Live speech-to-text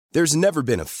There's never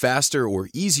been a faster or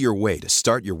easier way to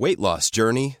start your weight loss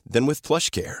journey than with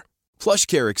PlushCare.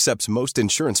 PlushCare accepts most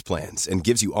insurance plans and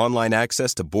gives you online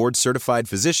access to board-certified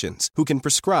physicians who can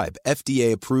prescribe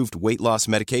FDA-approved weight loss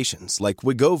medications like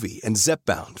Wegovy and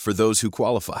Zepbound for those who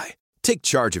qualify. Take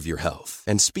charge of your health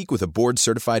and speak with a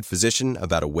board-certified physician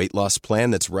about a weight loss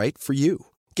plan that's right for you.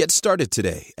 Get started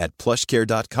today at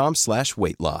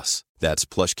plushcare.com/weight-loss. That's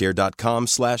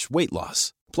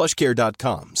plushcare.com/weight-loss.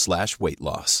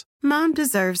 plushcare.com/weight-loss. Mom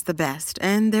deserves the best,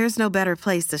 and there's no better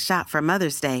place to shop for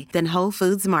Mother's Day than Whole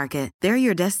Foods Market. They're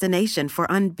your destination for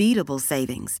unbeatable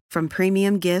savings, from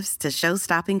premium gifts to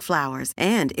show-stopping flowers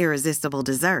and irresistible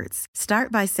desserts.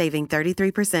 Start by saving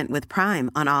 33% with Prime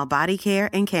on all body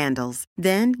care and candles.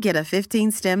 Then get a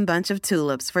 15-stem bunch of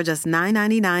tulips for just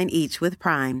 $9.99 each with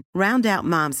Prime. Round out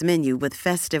Mom's menu with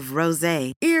festive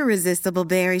rosé, irresistible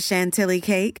berry chantilly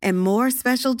cake, and more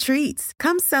special treats.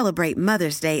 Come celebrate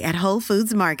Mother's Day at Whole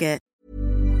Foods Market.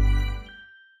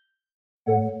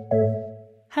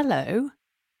 Hello.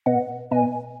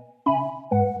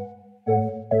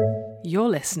 You're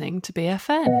listening to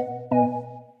BFN.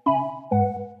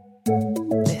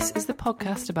 This is the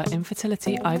podcast about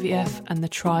infertility, IVF, and the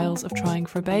trials of trying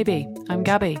for a baby. I'm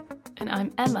Gabby. And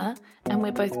I'm Emma, and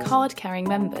we're both card-carrying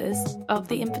members of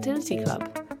the Infertility Club.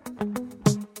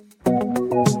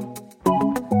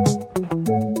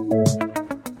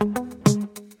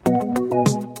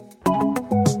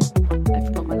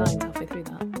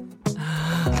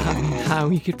 How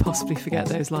you could possibly forget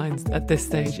those lines at this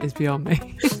stage is beyond me.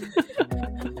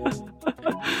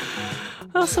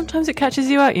 Well, sometimes it catches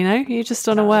you out, you know? You're just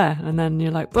unaware, and then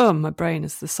you're like, boom, my brain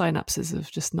is, the synapses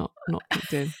have just not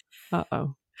kicked in.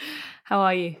 Uh-oh. How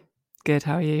are you? Good,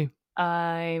 how are you?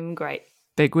 I'm great.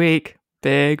 Big week,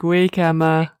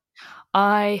 Emma.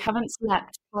 I haven't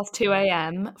slept past 2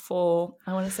 a.m. for,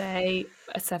 I want to say,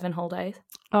 7 whole days.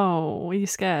 Oh, are you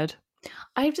scared?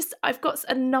 I've got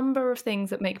a number of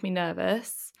things that make me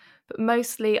nervous, but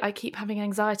mostly I keep having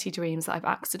anxiety dreams that I've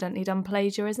accidentally done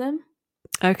plagiarism.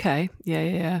 Okay,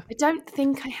 yeah. I don't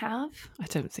think I have. I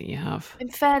don't think you have. I'm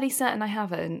fairly certain I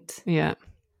haven't. Yeah.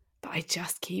 But I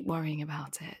just keep worrying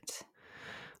about it.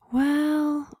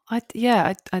 Well, I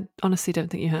honestly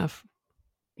don't think you have.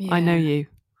 Yeah. I know you.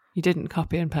 You didn't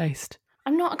copy and paste.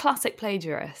 I'm not a classic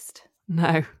plagiarist.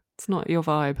 No, it's not your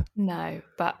vibe. No,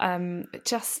 but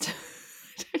just I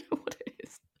don't know what it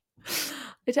is.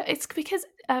 It's because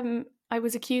I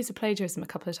was accused of plagiarism a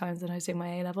couple of times when I was doing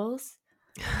my A-levels.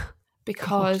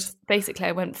 Because basically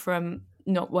I went from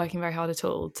not working very hard at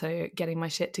all to getting my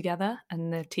shit together,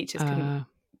 and the teachers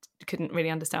couldn't really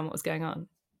understand what was going on.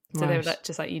 So they were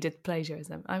just like, you did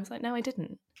plagiarism. I was like, no, I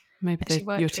didn't. Maybe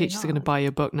your teachers are going to buy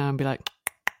your book now and be like...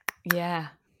 Yeah,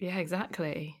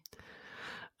 exactly.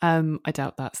 I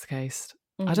doubt that's the case.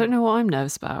 Mm. I don't know what I'm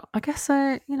nervous about. I guess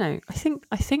I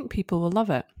think people will love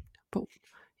it, but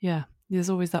yeah, there's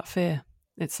always that fear.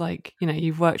 It's like,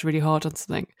 you've worked really hard on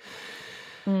something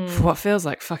for what feels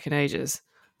like fucking ages,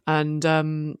 and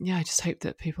I just hope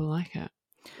that people like it.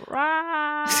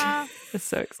 It's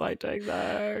so exciting,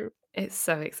 though. It's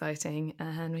so exciting,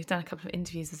 and we've done a couple of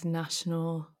interviews with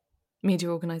national media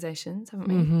organisations, haven't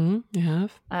we? Mm-hmm, you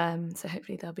have. So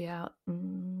hopefully they'll be out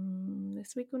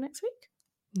this week or next week.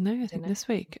 No, I think this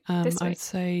week. This week. I'd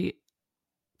say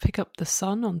pick up The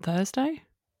Sun on Thursday.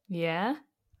 Yeah.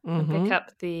 Mm-hmm. And pick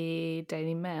up the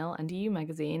Daily Mail and You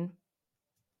magazine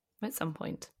at some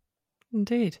point.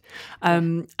 Indeed.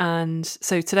 And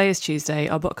so today is Tuesday.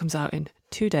 Our book comes out in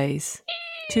 2 days.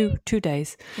 Two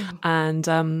days. Mm-hmm. And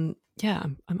I'm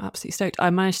absolutely stoked. I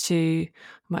managed to...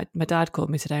 My dad called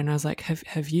me today and I was like,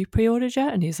 have you pre-ordered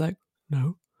yet? And he's like,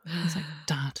 no. I was like,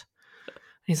 Dad.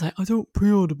 And he's like, I don't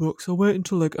pre-order books. I'll wait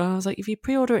until I was like, if you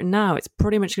pre-order it now, it's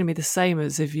pretty much going to be the same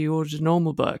as if you ordered a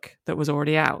normal book that was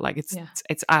already out. Like it's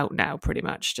out now, pretty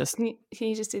much. Just Can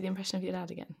you just do the impression of your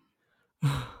dad again?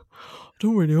 I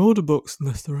don't really order books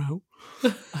unless they're out.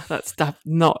 That's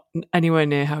not anywhere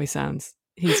near how he sounds.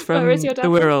 He's from the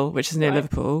Wirral, which is near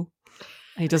Liverpool.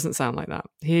 He doesn't sound like that.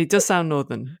 He does sound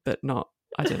northern, but not.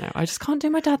 I don't know. I just can't do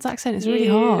my dad's accent. It's really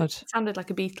hard. It sounded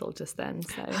like a Beatle just then.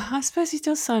 So I suppose he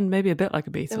does sound maybe a bit like a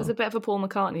Beatle. There was a bit of a Paul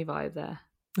McCartney vibe there.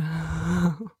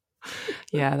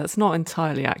 Yeah, that's not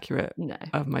entirely accurate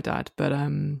of my dad, but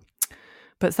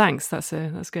thanks. That's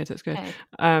good. That's good. Hey.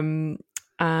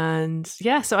 And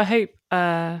yeah, so I hope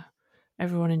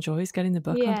everyone enjoys getting the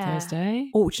book on Thursday.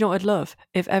 Oh, do you know what I'd love?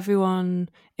 If everyone,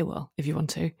 if you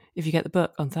want to, if you get the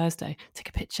book on Thursday, take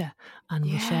a picture and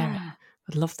we'll share it.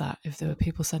 I'd love that. If there were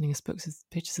people sending us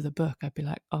pictures of the book, I'd be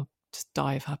like, oh, just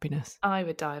die of happiness. I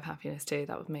would die of happiness too.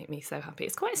 That would make me so happy.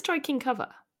 It's quite a striking cover.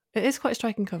 It is quite a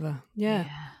striking cover. Yeah.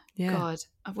 Yeah. God,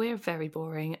 we're very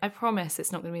boring. I promise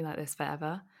it's not going to be like this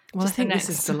forever. Well, Just I think this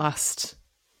is the last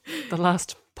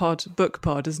book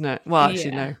pod, isn't it? Well,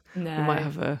 actually, Yeah. no. We might No.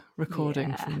 have a recording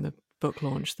Yeah. from the book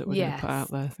launch that we're going to put out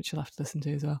there, which you'll have to listen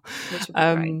to as well. Which would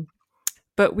be great.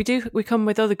 But we come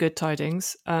with other good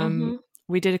tidings. Mhm.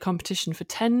 We did a competition for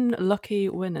 10 lucky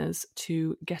winners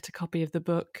to get a copy of the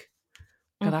book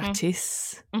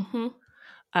gratis. Mhm.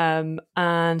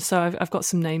 And so I've got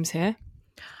some names here.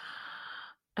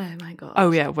 Oh my god.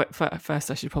 Oh yeah, first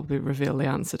I should probably reveal the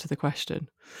answer to the question.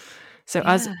 So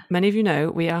as many of you know,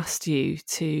 we asked you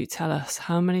to tell us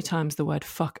how many times the word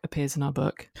fuck appears in our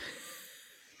book.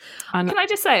 And can I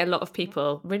just say, a lot of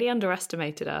people really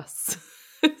underestimated us.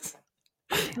 I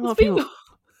think a lot of people,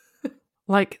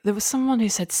 like, there was someone who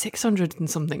said 600 and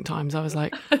something times. I was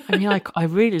like, I mean, I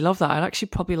really love that. I'd actually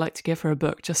probably like to give her a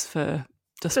book just for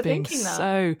being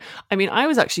so. I mean, I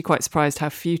was actually quite surprised how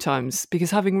few times,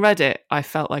 because having read it, I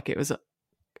felt like it was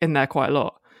in there quite a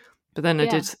lot. But then I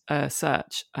did a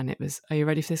search, and it was. Are you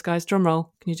ready for this, guys? Drum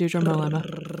roll. Can you do drum roll, Emma?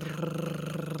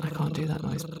 I can't do that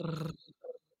noise.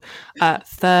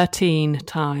 13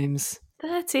 times.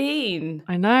 13.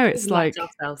 I know, it's We've like let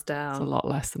ourselves down. It's a lot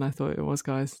less than I thought it was,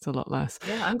 guys. It's a lot less.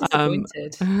 Yeah, I'm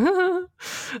disappointed.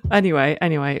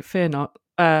 Anyway, fear not.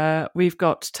 We've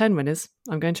got 10 winners.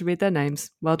 I'm going to read their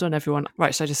names. Well done, everyone.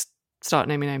 Right, so I just start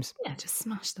naming names. Yeah, just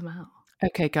smash them out.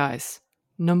 Okay, guys.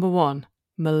 Number 1,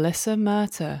 Melissa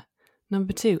Murta.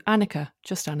 Number 2, Annika.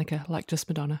 Just Annika, like just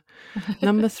Madonna.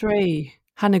 Number 3,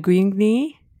 Hannah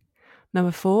Greengney.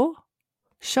 Number 4,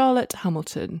 Charlotte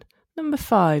Hamilton. Number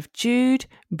 5, Jude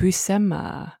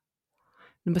Buscema.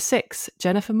 Number 6,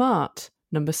 Jennifer Mart.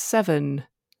 Number 7,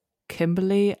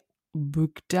 Kimberly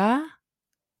Bugda.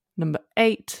 Number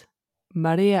 8,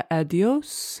 Maria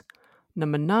Edios.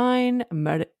 Number 9,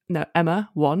 Emma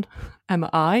 1. Emma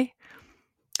I.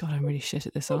 God, I'm really shit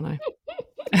at this, aren't I?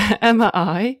 Emma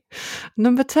I.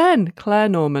 Number 10, Claire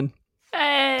Norman.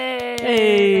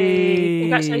 Hey!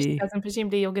 Congratulations, guys, and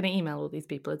presumably you're going to email all these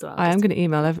people as well. I am going to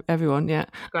email everyone, yeah.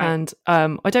 Great. And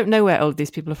I don't know where all of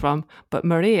these people are from, but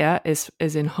Maria is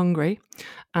in Hungary,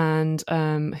 and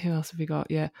who else have we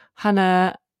got? Yeah,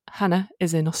 Hannah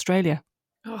is in Australia.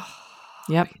 Oh,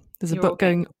 yep, there's a book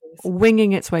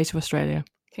winging its way to Australia.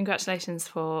 Congratulations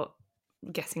for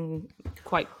guessing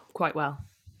quite well.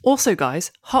 Also,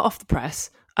 guys, hot off the press.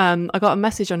 I got a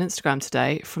message on Instagram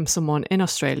today from someone in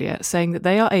Australia saying that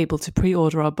they are able to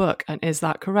pre-order our book, and is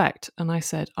that correct? And I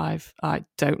said, I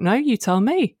don't know, you tell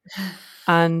me.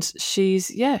 And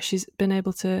she's been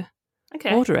able to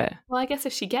order it. Well, I guess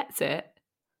if she gets it,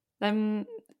 then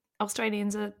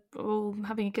Australians are all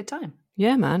having a good time.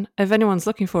 Yeah, man. If anyone's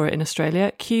looking for it in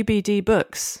Australia, QBD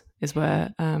Books is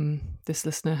where this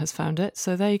listener has found it.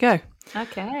 So there you go.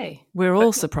 Okay. We're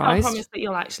all surprised. I promise that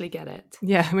you'll actually get it.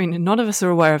 Yeah, I mean, none of us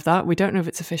are aware of that. We don't know if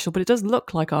it's official, but it does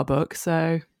look like our book.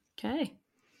 So, okay.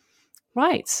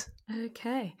 Right.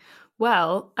 Okay.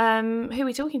 Well, who are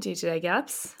we talking to today,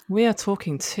 Gabs? We are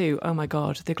talking to, oh my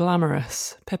God, the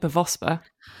glamorous Pippa Vosper.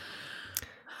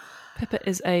 Pippa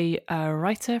is a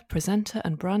writer, presenter,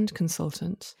 and brand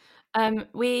consultant.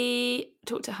 We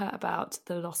talked to her about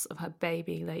the loss of her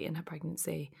baby late in her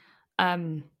pregnancy.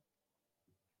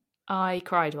 I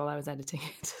cried while I was editing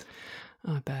it.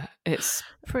 I bet. It's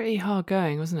pretty hard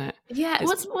going, wasn't it? Yeah.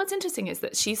 What's interesting is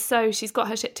that she's got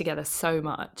her shit together so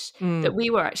much that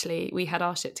we had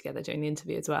our shit together during the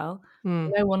interview as well.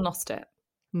 No one lost it.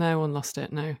 No one lost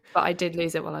it, no. But I did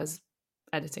lose it while I was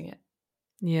editing it.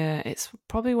 Yeah, it's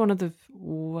probably one of the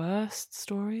worst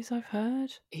stories I've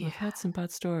heard. Yeah. I've heard some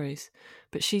bad stories.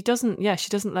 But she doesn't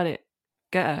let it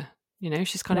get her. You know,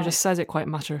 she's kind of just says it quite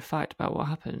matter of fact about what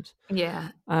happened. Yeah.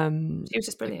 She was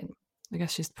just brilliant. I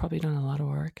guess she's probably done a lot of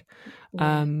work.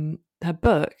 Yeah. Her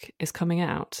book is coming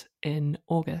out in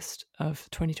August of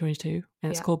 2022,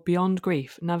 and it's called Beyond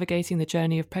Grief, Navigating the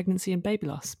Journey of Pregnancy and Baby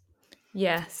Loss.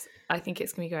 Yes, I think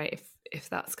it's going to be great. If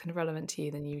that's kind of relevant to you,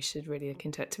 then you should really look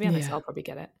into it. To be honest, I'll probably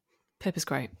get it. Pippa's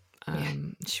great.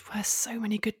 She wears so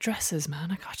many good dresses,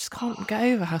 man. I just can't get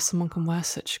over how someone can wear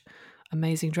such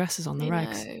amazing dresses on the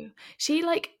regs. Know. She,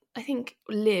 I think,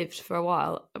 lived for a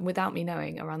while without me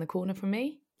knowing around the corner from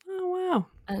me. Oh, wow.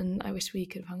 And I wish we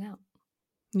could have hung out.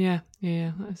 Yeah,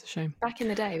 that's a shame. Back in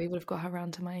the day, we would have got her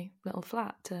around to my little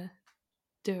flat to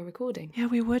do a recording. Yeah,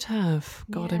 we would have.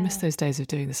 God, I miss those days of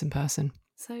doing this in person.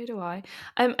 So do I.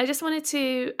 I just wanted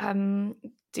to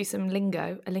do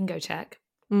a lingo check.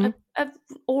 An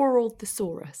oral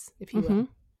thesaurus, if you will.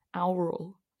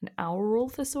 An aural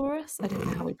thesaurus? I don't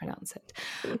know how we pronounce it.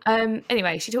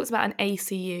 Anyway, she talks about an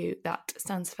ACU, that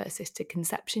stands for Assisted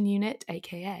Conception Unit,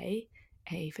 aka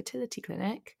a fertility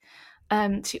clinic.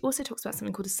 She also talks about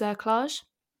something called a cerclage,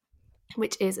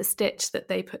 which is a stitch that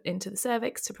they put into the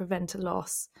cervix to prevent a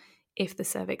loss if the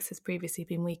cervix has previously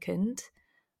been weakened.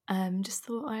 Just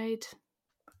thought I'd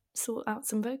sort out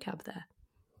some vocab there.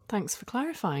 Thanks for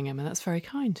clarifying, Emma. That's very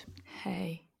kind.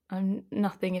 Hey, I'm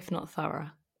nothing if not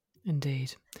thorough.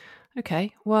 Indeed.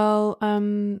 Okay, well,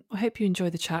 I hope you enjoy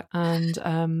the chat. And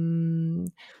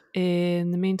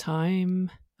in the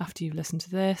meantime, after you've listened to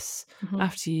this,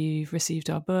 after you've received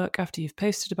our book, after you've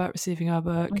posted about receiving our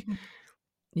book,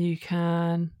 you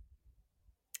can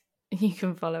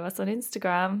follow us on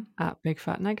Instagram at Big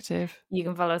Fat Negative. You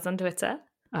can follow us on Twitter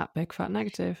at Big Fat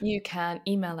Negative. You can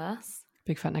email us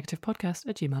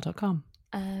bigfatnegativepodcast@gmail.com.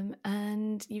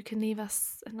 And you can leave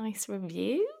us a nice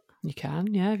review. You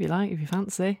can, yeah, if you like, if you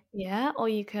fancy. Yeah, or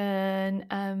you can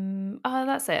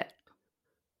that's it.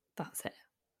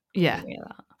 Yeah.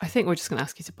 I think we're just going to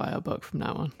ask you to buy our book from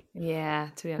now on. Yeah,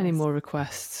 to be honest. Any more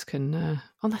requests can,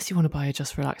 unless you want to buy a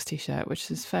Just Relax t-shirt,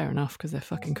 which is fair enough because they're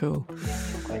fucking cool.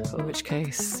 Quite cool. In which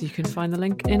case, you can find the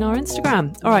link in our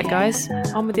Instagram. All right, guys,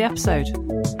 on with the episode.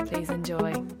 Please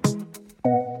enjoy.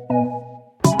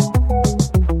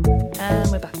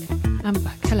 And we're back. I'm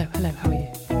back. Hello, how are you?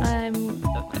 I'm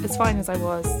as fine as I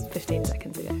was 15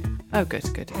 seconds ago. Oh, good.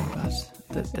 I'm glad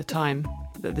that the time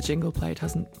that the jingle played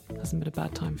hasn't been a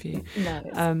bad time for you. No,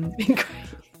 it's been great.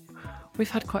 We've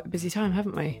had quite a busy time,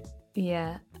 haven't we?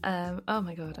 Yeah. Oh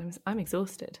my god, I'm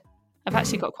exhausted. I've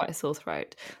actually got quite a sore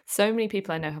throat. So many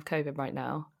people I know have COVID right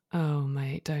now. Oh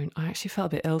mate, don't. I actually felt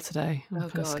a bit ill today. I'm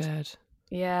kind of scared.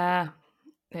 Yeah.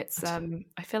 It's I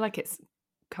feel like it's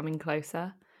coming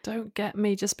closer. Don't get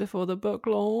me just before the book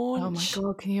launch. Oh my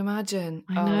god, can you imagine?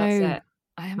 I know. That's it.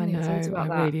 I haven't even thought about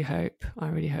that. I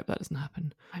really hope that doesn't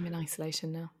happen. I'm in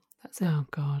isolation now. That's it. Oh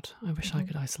God, I wish I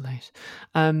could isolate.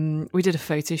 We did a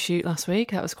photo shoot last week.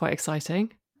 That was quite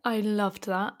exciting. I loved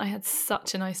that. I had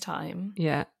such a nice time.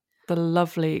 Yeah. The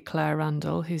lovely Claire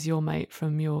Randall, who's your mate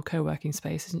from your co-working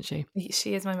space, isn't she?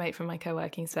 She is my mate from my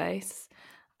co-working space.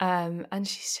 And we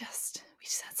just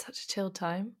had such a chilled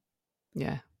time.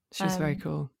 Yeah. She was very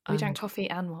cool. We drank coffee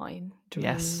and wine.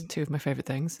 Yes, two of my favourite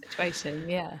things. Situation,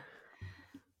 yeah.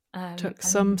 Took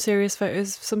some serious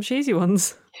photos, some cheesy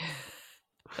ones.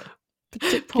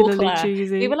 Particularly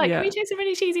cheesy. We were like, can we take some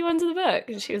really cheesy ones of the book?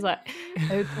 And she was like,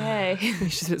 okay.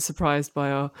 She's a bit surprised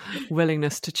by our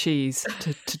willingness to cheese,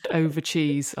 to over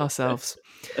cheese ourselves.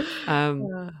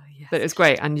 Yes. But it's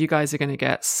great. And you guys are going to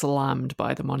get slammed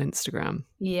by them on Instagram.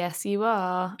 Yes, you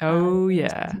are. Oh,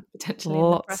 yeah. Potentially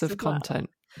lots of content.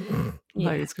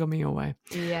 Loads coming your way.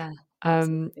 Yeah.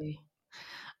 Absolutely.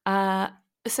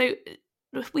 So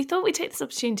we thought we'd take this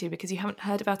opportunity because you haven't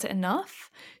heard about it enough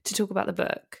to talk about the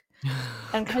book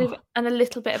and and a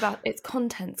little bit about its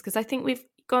contents, because I think we've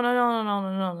gone on and on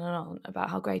and on and on about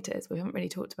how great it is. We haven't really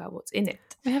talked about what's in it.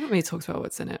 We haven't really talked about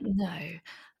what's in it.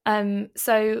 No.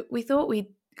 So we thought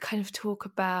we'd kind of talk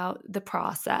about the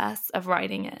process of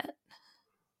writing it.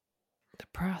 The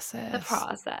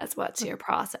process. What's your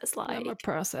process like? My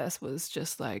process was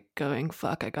just like going,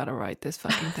 fuck, I gotta write this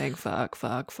fucking thing. fuck.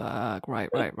 Right.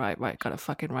 Gotta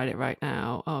fucking write it right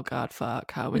now. Oh God,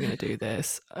 fuck. How are we going to do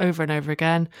this? Over and over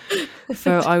again.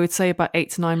 For, I would say, about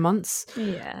 8 to 9 months.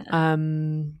 Yeah.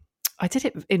 I did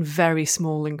it in very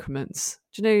small increments.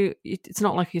 Do you know, it's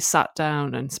not like you sat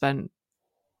down and spent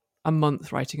a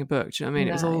month writing a book. Do you know what I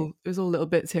mean? No. It was all little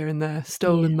bits here and there,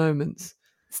 stolen moments.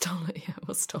 Stolen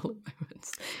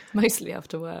moments. Mostly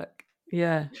after work.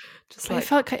 Yeah. Just I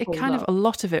felt it kind of, a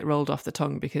lot of it rolled off the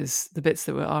tongue because the bits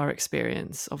that were our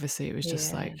experience, obviously it was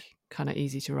just like kind of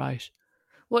easy to write.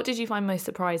 What did you find most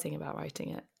surprising about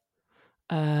writing it?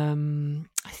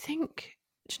 I think,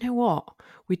 do you know what?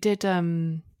 We did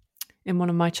in one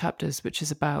of my chapters, which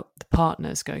is about the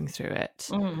partners going through it.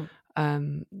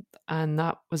 And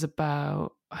that was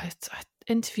about, I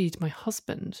interviewed my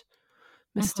husband,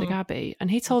 Mr. Gabby, and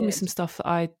he told me some stuff that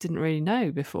I didn't really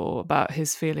know before about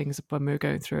his feelings when we were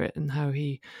going through it and how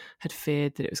he had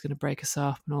feared that it was going to break us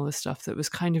up and all this stuff that was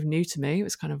kind of new to me. It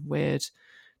was kind of weird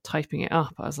typing it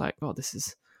up. I was like, oh, this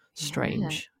is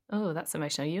strange. Yeah. Oh, that's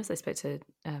emotional. You also spoke to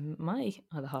my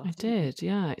other half. I did,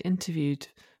 yeah. I interviewed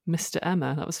Mr.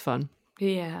 Emma. That was fun.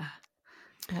 Yeah.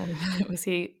 Was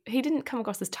he didn't come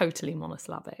across as totally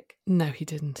monosyllabic. No, he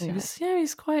didn't. No.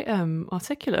 He's quite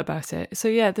articulate about it. So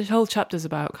yeah, the whole chapter's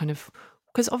about kind of,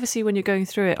 because obviously when you're going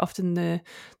through it, often the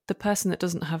person that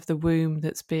doesn't have the womb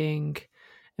that's being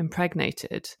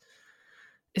impregnated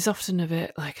is often a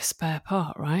bit like a spare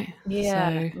part, right?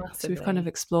 Yeah. So we've kind of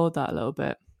explored that a little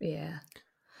bit. Yeah.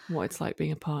 What it's like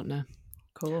being a partner.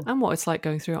 Cool. And what it's like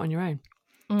going through it on your own.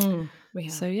 We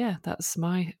have. So yeah, that's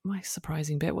my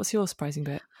surprising bit. What's your surprising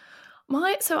bit?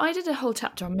 So I did a whole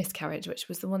chapter on miscarriage, which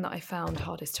was the one that I found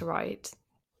hardest to write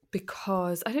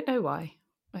because I don't know why.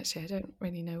 Actually, I don't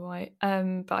really know why.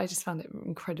 But I just found it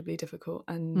incredibly difficult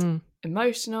and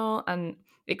emotional, and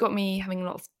it got me having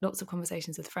lots of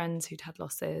conversations with friends who'd had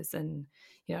losses, and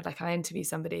like I interviewed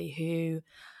somebody who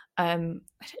I don't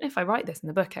know if I write this in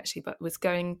the book actually, but was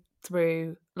going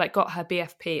through, like, got her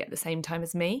BFP at the same time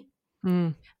as me,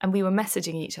 and we were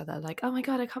messaging each other like, "Oh my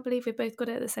god, I can't believe we both got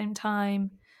it at the same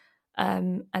time,"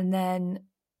 and then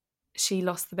she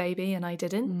lost the baby and I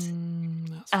didn't.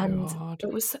 That's so hard.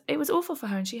 It was awful for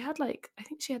her, and she had I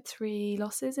think she had 3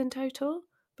 losses in total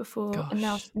before. Gosh. And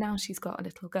now she's got a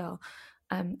little girl.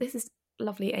 This is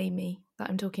lovely Amy that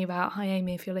I'm talking about. Hi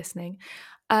Amy, if you're listening.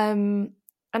 And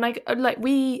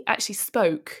we actually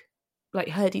spoke,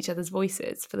 heard each other's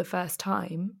voices for the first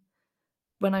time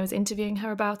when I was interviewing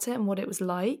her about it and what it was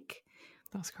like.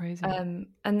 That's crazy.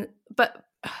 But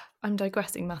I'm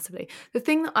digressing massively. The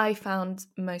thing that I found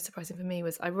most surprising for me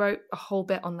was I wrote a whole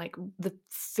bit on the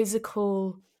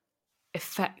physical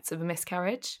effects of a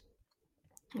miscarriage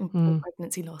or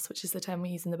pregnancy loss, which is the term we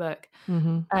use in the book.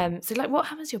 So what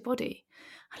happens to your body?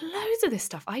 And loads of this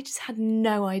stuff I just had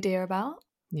no idea about.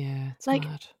 Yeah, it's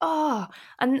mad.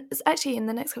 And actually in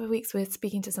the next couple of weeks we're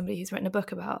speaking to somebody who's written a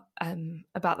book about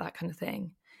that kind of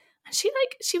thing. And she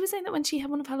was saying that when she had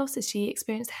one of her losses, she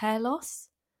experienced hair loss.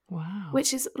 Wow.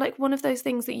 Which is one of those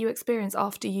things that you experience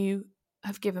after you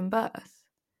have given birth.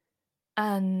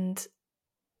 And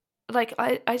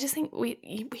I just think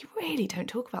we really don't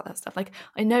talk about that stuff.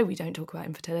 I know we don't talk about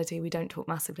infertility, we don't talk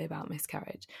massively about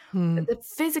miscarriage. But the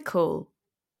physical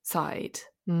side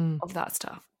of that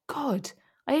stuff, God,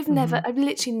 I've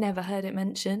literally never heard it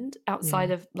mentioned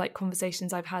outside of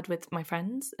conversations I've had with my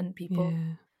friends and people.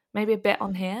 Yeah. Maybe a bit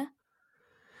on here.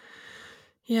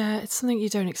 Yeah, it's something you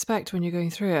don't expect when you're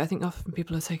going through it. I think often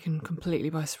people are taken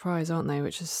completely by surprise, aren't they?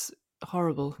 Which is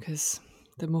horrible because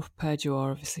the more prepared you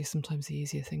are, obviously, sometimes the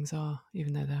easier things are,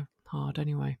 even though they're hard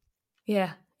anyway.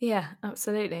 Yeah,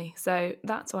 absolutely. So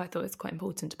that's why I thought it's quite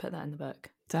important to put that in the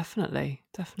book. Definitely.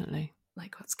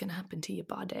 What's going to happen to your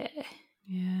body.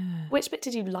 Yeah. Which bit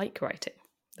did you like writing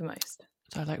the most?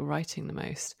 I like writing the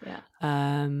most. Yeah.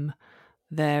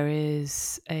 There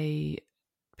is a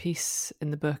piece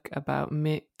in the book about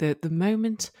me, the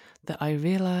moment that I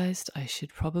realised I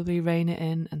should probably rein it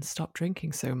in and stop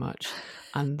drinking so much.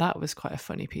 And that was quite a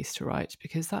funny piece to write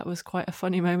because that was quite a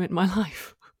funny moment in my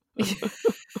life.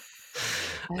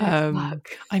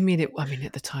 I mean,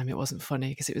 at the time it wasn't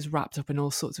funny because it was wrapped up in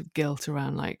all sorts of guilt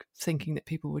around thinking that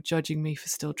people were judging me for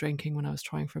still drinking when I was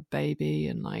trying for a baby,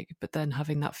 and but then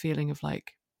having that feeling of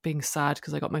being sad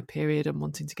because I got my period and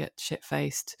wanting to get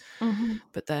shit-faced.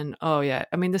 But then,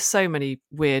 there's so many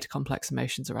weird, complex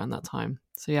emotions around that time.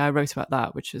 So yeah, I wrote about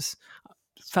that, which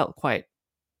felt quite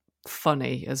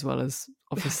funny as well as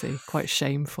obviously quite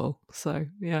shameful. So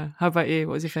yeah, how about you?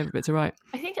 What was your favourite bit to write?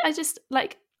 I think I just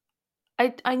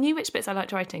I knew which bits I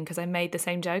liked writing because I made the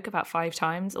same joke about 5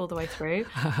 times all the way through,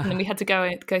 and then we had to go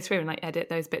through and edit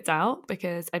those bits out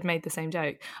because I'd made the same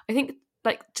joke. I think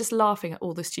just laughing at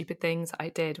all the stupid things I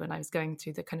did when I was going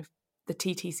through the kind of the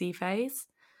TTC phase.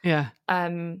 Yeah.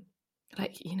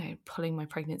 Pulling my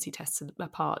pregnancy tests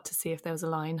apart to see if there was a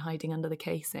line hiding under the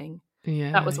casing.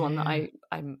 Yeah. That was one that I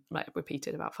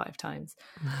repeated about 5 times.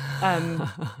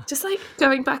 Just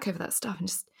going back over that stuff and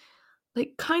just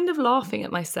kind of laughing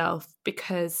at myself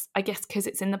because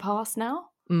it's in the past now.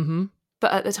 Mm-hmm.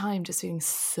 But at the time, just feeling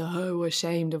so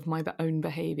ashamed of my own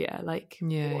behaviour. What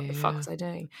the fuck was I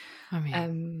doing? I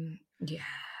mean,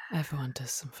 everyone does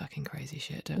some fucking crazy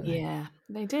shit, don't they? Yeah,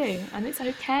 they do. And it's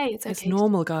okay. It's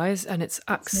normal, guys, and it's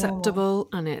acceptable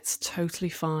and it's totally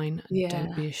fine. And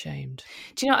don't be ashamed.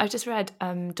 Do you know, I've just read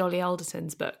Dolly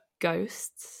Alderton's book,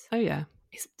 Ghosts. Oh, yeah.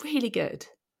 It's really good.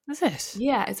 Is it?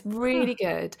 Yeah, it's really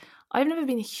good. I've never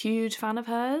been a huge fan of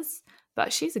hers,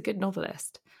 but she's a good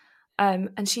novelist. And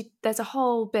there's a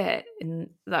whole bit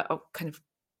in that kind of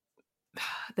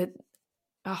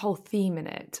a whole theme in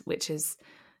it, which is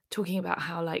talking about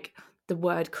how the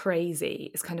word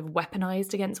crazy is kind of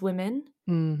weaponized against women.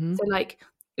 Mm-hmm. So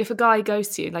if a guy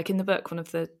ghosts you, in the book, one of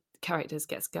the characters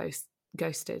gets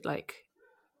ghosted,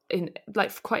 in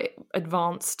quite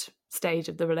advanced stage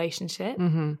of the relationship.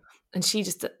 Mm-hmm. And she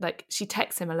just she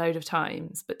texts him a load of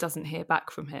times but doesn't hear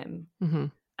back from him. Mm-hmm.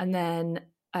 And then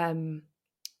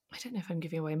I don't know if I'm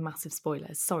giving away massive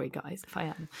spoilers. Sorry, guys, if I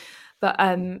am. But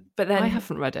then I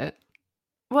haven't read it.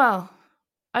 Well,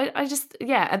 I just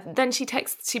And then she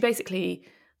basically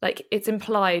it's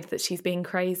implied that she's being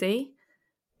crazy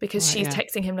because she's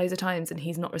texting him loads of times and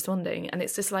he's not responding, and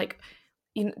it's just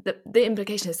the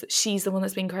implication is that she's the one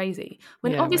that's been crazy.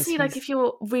 When obviously, like, if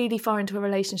you're really far into a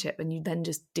relationship and you then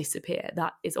just disappear,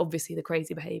 that is obviously the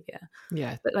crazy behavior.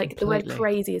 Yeah, but like completely. The word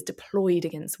crazy is deployed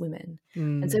against women,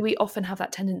 and so we often have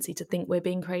that tendency to think we're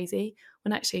being crazy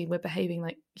when actually we're behaving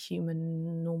like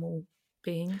human, normal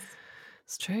beings.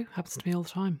 It's true. Happens to me all the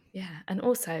time. Yeah, and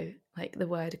also like the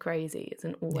word crazy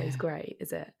isn't always great,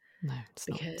 is it? No, it's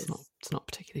not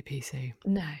particularly PC.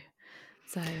 No.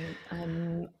 So,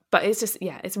 but it's just,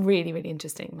 it's really, really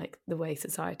interesting, like the way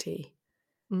society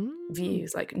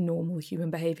views like normal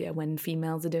human behaviour when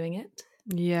females are doing it.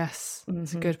 Yes,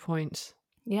 it's a good point.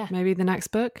 Yeah. Maybe the next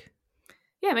book?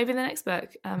 Yeah, maybe the next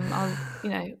book. I'll,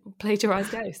 plagiarise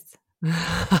ghosts.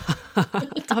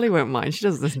 Tali won't mind. She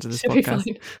doesn't listen to this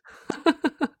podcast.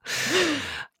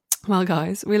 Well,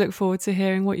 guys, we look forward to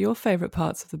hearing what your favourite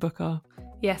parts of the book are.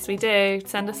 Yes, we do.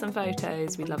 Send us some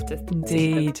photos. We'd love to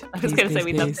Indeed. see them. I was going to say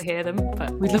we'd love to hear them,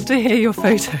 but we'd love to hear your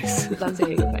photos. We'd love to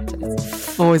hear your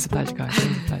photos. Always a pleasure, guys.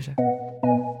 Always a pleasure.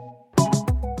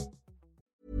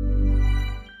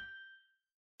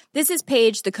 This is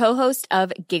Paige, the co-host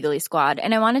of Giggly Squad,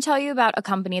 and I want to tell you about a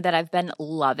company that I've been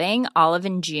loving, Olive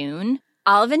 & June.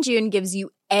 Olive & June gives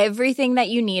you everything that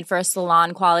you need for a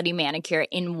salon-quality manicure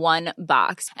in one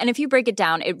box. And if you break it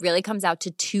down, it really comes out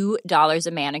to $2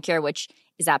 a manicure, which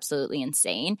is absolutely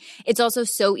insane. It's also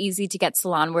so easy to get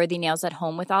salon-worthy nails at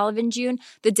home with Olive & June.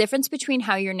 The difference between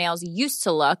how your nails used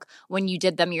to look when you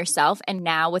did them yourself and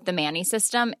now with the Mani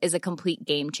system is a complete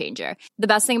game changer. The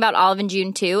best thing about Olive &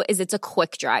 June, too, is it's a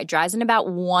quick dry. Dries in about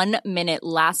 1 minute,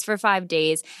 lasts for 5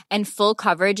 days, and full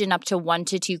coverage in up to 1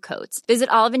 to 2 coats. Visit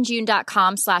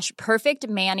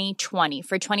oliveandjune.com/perfectmani20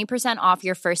 for 20% off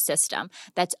your first system.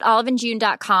 That's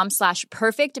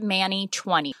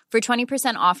oliveandjune.com/perfectmani20 for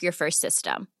 20% off your first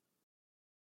system.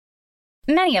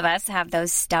 Many of us have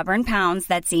those stubborn pounds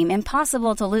that seem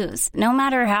impossible to lose, no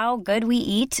matter how good we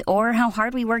eat or how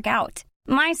hard we work out.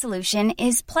 My solution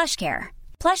is PlushCare.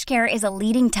 PlushCare is a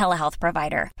leading telehealth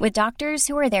provider with doctors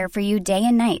who are there for you day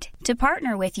and night to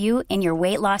partner with you in your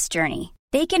weight loss journey.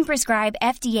 They can prescribe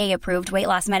FDA-approved weight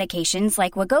loss medications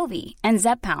like Wegovy and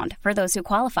Zepbound for those who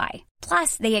qualify.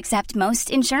 Plus, they accept most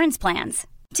insurance plans.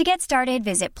 To get started,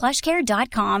 visit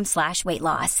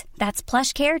plushcare.com/weightloss. That's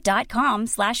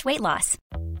plushcare.com/weightloss.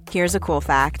 Here's a cool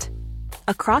fact.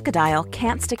 A crocodile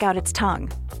can't stick out its tongue.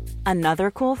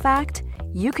 Another cool fact,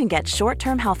 you can get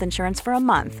short-term health insurance for a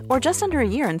month or just under a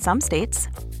year in some states.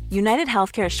 United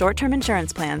Healthcare short-term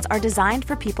insurance plans are designed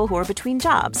for people who are between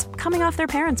jobs, coming off their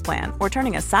parents' plan, or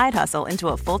turning a side hustle into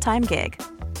a full-time gig.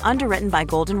 Underwritten by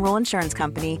Golden Rule Insurance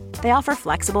Company, they offer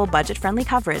flexible, budget-friendly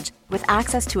coverage with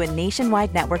access to a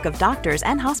nationwide network of doctors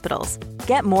and hospitals.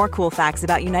 Get more cool facts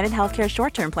about United Healthcare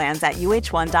short-term plans at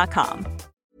uh1.com.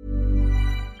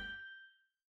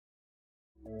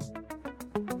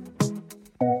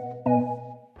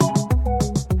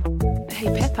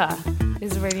 Hey, Pippa.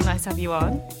 It's really nice to have you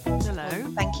on. Hello.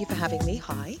 Thank you for having me.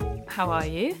 Hi. How are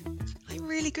you? I'm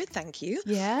really good, thank you.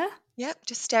 Yeah? Yep,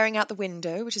 just staring out the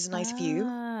window, which is a nice view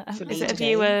for me Is it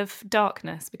today. a view of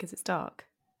darkness because it's dark?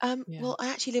 Well, I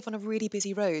actually live on a really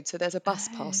busy road, so there's a bus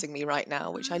passing me right now,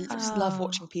 which I just love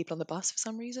watching people on the bus for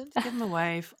some reason. Give them a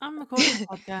wave. I'm recording a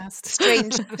podcast.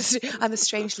 Strange. I'm a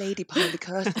strange lady behind the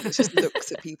curtain that just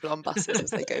looks at people on buses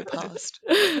as they go past.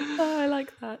 Oh, I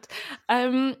like that.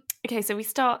 Okay, so we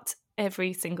start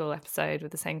every single episode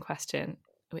with the same question,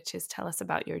 which is tell us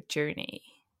about your journey.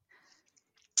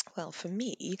 Well, for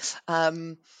me,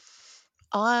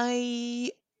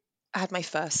 I had my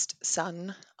first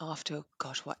son after,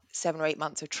 7 or 8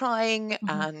 months of trying,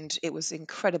 and it was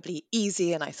incredibly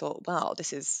easy. And I thought, wow,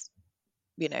 this is,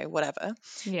 whatever.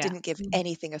 Yeah. Didn't give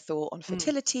anything a thought on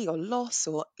fertility or loss,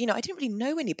 or, I didn't really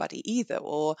know anybody either,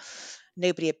 or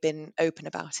nobody had been open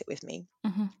about it with me.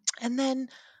 And then,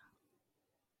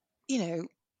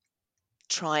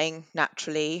 trying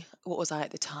naturally, what was I at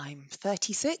the time?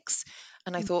 36.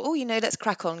 And I thought, let's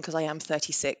crack on because I am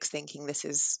 36, thinking this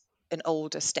is an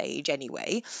older stage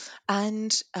anyway.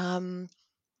 And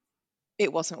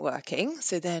it wasn't working.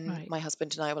 So then my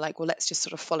husband and I were like, well, let's just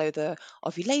sort of follow the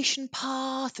ovulation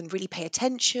path and really pay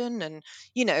attention and,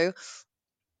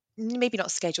 maybe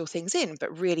not schedule things in,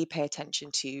 but really pay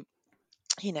attention to,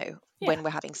 when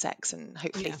we're having sex, and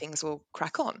hopefully things will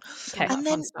crack on. Okay, and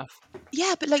then, fun stuff.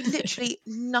 yeah, but like literally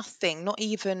nothing, not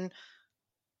even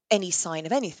any sign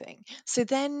of anything. So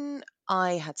then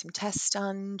I had some tests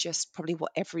done, just probably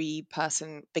what every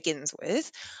person begins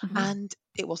with, and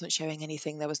it wasn't showing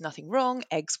anything. There was nothing wrong.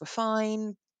 Eggs were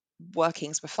fine,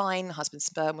 workings were fine, husband's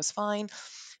sperm was fine.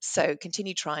 So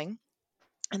continued trying.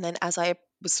 And then as I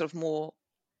was sort of more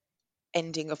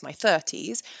ending of my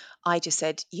 30s, I just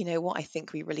said, you know what, I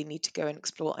think we really need to go and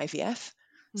explore IVF.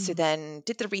 So then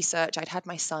did the research. I'd had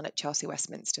my son at Chelsea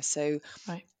Westminster, so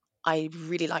Right. I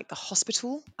really liked the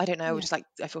hospital. I don't know, I was just like,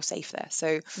 I feel safe there.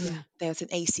 So Yeah. there was an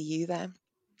ACU there.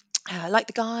 I liked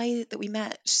the guy that we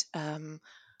met, and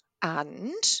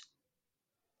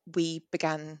we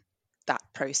began that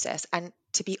process. And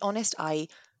to be honest, I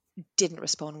didn't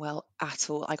respond well at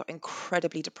all. I got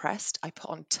incredibly depressed. I put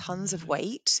on tons of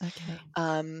weight.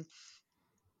 Okay.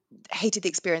 Hated the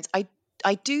experience.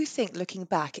 I do think, looking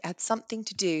back, it had something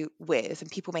to do with,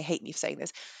 and people may hate me for saying this,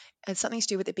 it had something to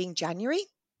do with it being January.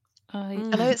 I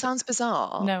know it sounds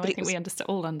bizarre, No, but I it think was we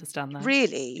all understand that.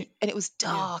 really, and it was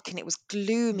dark and it was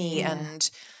gloomy, Yeah.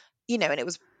 and and it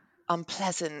was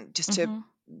unpleasant just to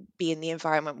be in the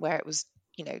environment where it was,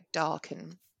 dark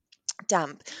and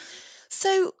damp.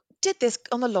 So did this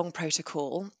on the long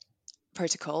protocol,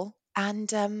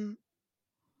 and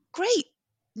great,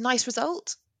 nice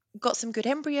result. Got some good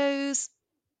embryos,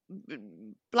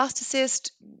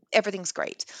 blastocyst, everything's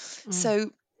great.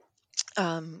 So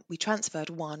we transferred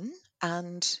one,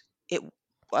 and it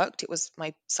worked. It was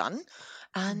my son,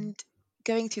 and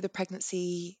going through the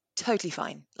pregnancy, totally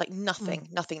fine, like nothing.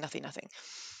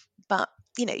 But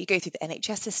you go through the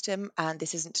NHS system, and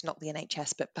this isn't to knock the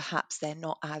NHS, but perhaps they're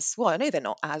not as well. I know they're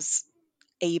not as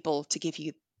able to give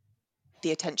you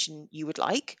the attention you would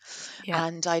like. Yeah.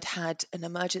 And I'd had an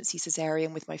emergency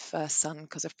cesarean with my first son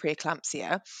because of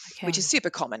preeclampsia, Okay. which is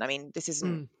super common. I mean, this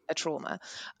isn't a trauma.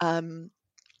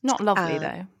 Not lovely and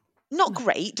though. Not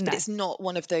great, but No. it's not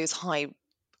one of those high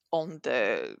on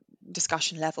the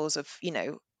discussion levels of,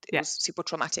 it was super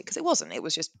traumatic, because it wasn't. It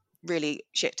was just really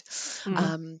shit.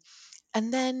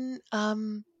 And then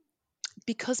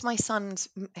because my son's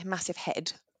massive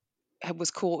head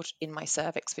was caught in my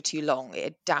cervix for too long, it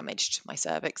had damaged my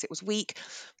cervix. It was weak.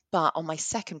 But on my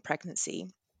second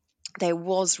pregnancy, there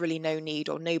was really no need,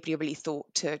 or nobody really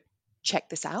thought to check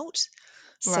this out.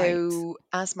 So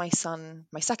as my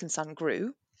second son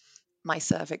grew, my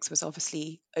cervix was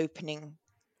obviously opening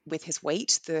with his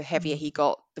weight. The heavier he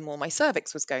got, the more my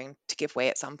cervix was going to give way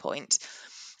at some point.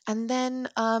 And then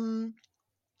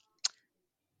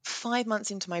 5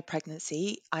 months into my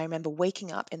pregnancy, I remember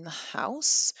waking up in the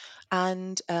house,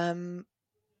 and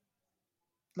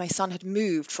my son had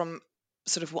moved from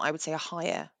sort of what I would say a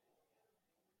higher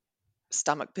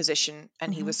stomach position,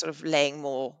 and he was sort of laying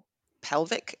more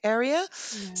pelvic area.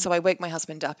 So I woke my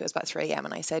husband up. It was about 3 a.m.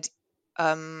 and I said,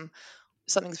 I know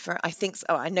something's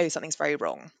very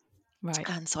wrong. Right.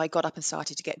 And so I got up and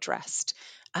started to get dressed.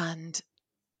 And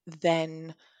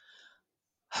then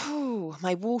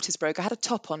my waters broke. I had a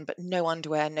top on, but no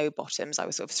underwear, no bottoms. I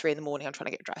was sort of 3 a.m. I'm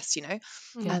trying to get dressed,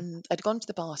 and I'd gone to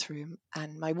the bathroom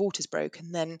and my waters broke.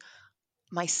 And then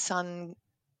my son's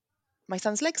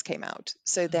legs came out.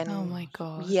 So then, Oh my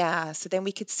God. yeah. So then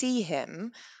we could see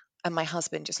him, and my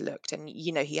husband just looked, and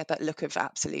he had that look of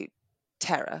absolute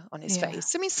terror on his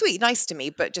face. I mean, sweet, nice to me,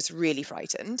 but just really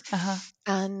frightened.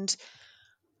 And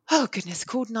oh goodness,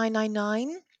 called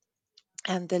 999.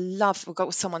 And we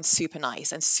got someone super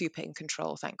nice and super in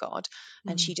control, thank God.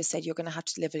 And she just said, you're going to have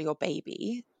to deliver your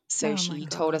baby. So she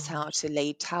told us how to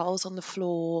lay towels on the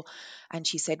floor. And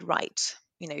she said, right,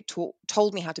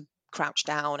 told me how to crouch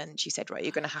down. And she said, right,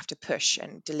 you're going to have to push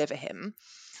and deliver him.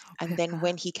 And then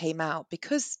when he came out,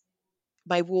 because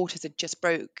my waters had just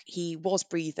broke, he was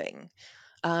breathing.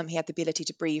 He had the ability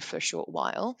to breathe for a short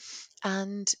while.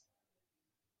 And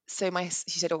so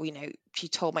she said, she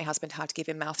told my husband how to give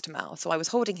him mouth to mouth. So I was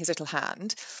holding his little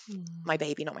hand, my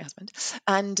baby, not my husband.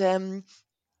 And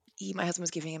my husband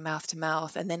was giving him mouth to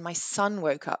mouth. And then my son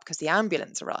woke up because the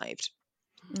ambulance arrived.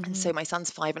 And so my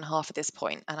son's 5.5 at this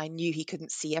point, and I knew he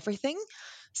couldn't see everything.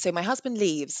 So my husband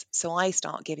leaves. So I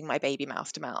start giving my baby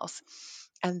mouth to mouth.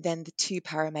 And then the 2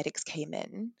 paramedics came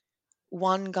in.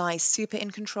 One guy super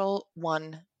in control,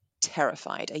 one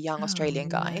terrified, a young Australian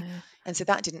guy. And so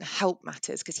that didn't help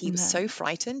matters, because he was so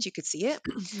frightened, you could see it.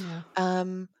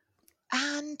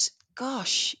 And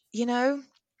gosh, I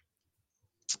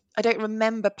don't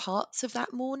remember parts of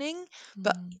that morning,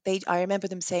 but I remember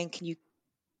them saying, can you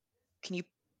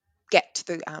get to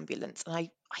the ambulance? And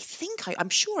I'm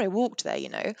sure I walked there,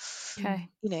 and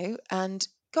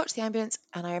got to the ambulance,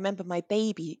 and I remember my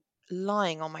baby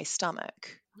lying on my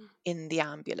stomach in the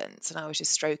ambulance, and I was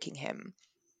just stroking him.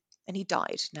 And he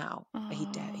died now.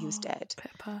 He was dead.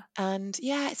 Pippa. And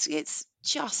yeah, it's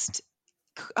just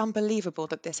unbelievable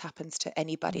that this happens to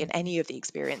anybody, and any of the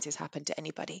experiences happen to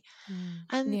anybody.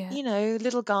 And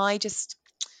little guy, just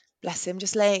bless him,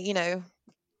 just laying,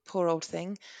 poor old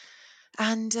thing.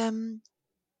 And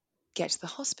get to the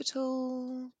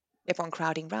hospital, everyone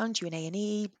crowding round you in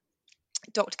A&E.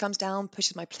 Doctor comes down,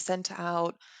 pushes my placenta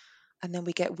out, and then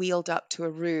we get wheeled up to a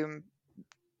room,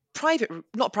 private,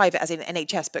 not private as in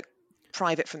NHS, but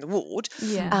private from the ward.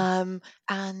 Yeah.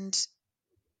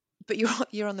 But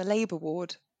you're on the labour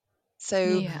ward, so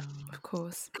Yeah, of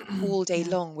course. all day Yeah.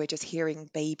 long we're just hearing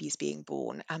babies being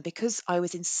born. And because I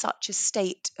was in such a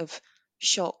state of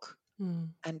shock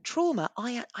and trauma,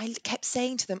 I kept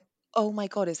saying to them, oh my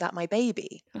God, is that my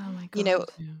baby? Oh my You know,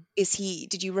 God. Yeah.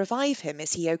 did you revive him?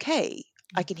 Is he okay?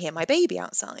 I can hear my baby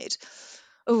outside.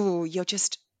 Oh, you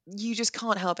just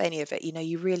can't help any of it. You know,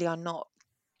 you really are not,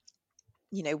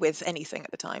 with anything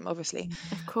at the time, obviously.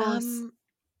 Of course.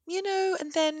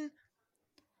 And then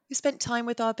we spent time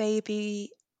with our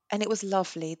baby, and it was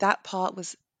lovely. That part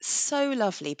was so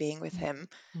lovely, being with him,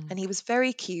 and he was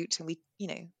very cute, and we,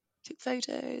 took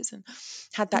photos and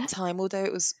had that time, although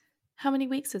it was How many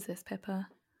weeks is this, Pippa?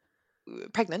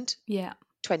 pregnant. Yeah.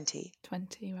 20.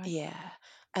 20, right. Yeah.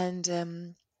 And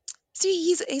so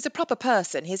he's a proper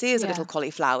person. His ears are little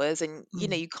cauliflowers, and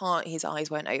you can't, his eyes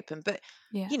won't open, but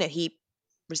Yeah. he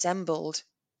resembled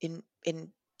in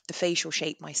the facial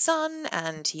shape my son,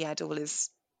 and he had all his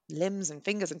limbs and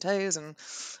fingers and toes and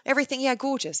everything. Yeah,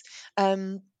 gorgeous.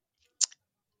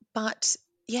 But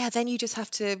yeah, then you just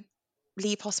have to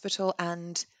leave hospital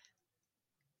and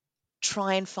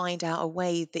try and find out a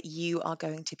way that you are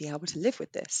going to be able to live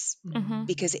with this,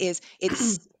 because it's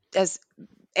as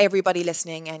everybody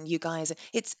listening and you guys,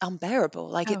 it's unbearable.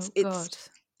 Like God.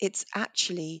 it's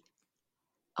actually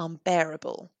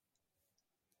unbearable.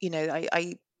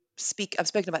 I've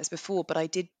spoken about this before, but I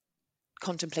did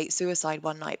contemplate suicide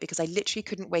one night because I literally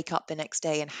couldn't wake up the next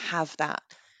day and have that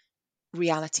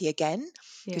reality again.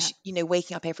 Because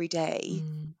waking up every day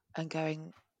and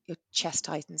going, your chest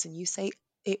tightens and you say,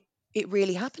 it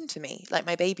really happened to me, like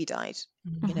my baby died.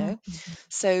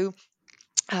 So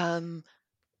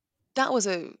that was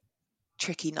a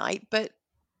tricky night, but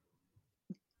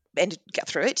get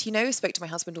through it. Spoke to my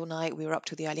husband all night. We were up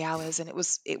till the early hours, and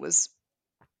it was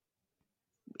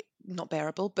not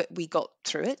bearable, but we got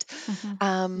through it.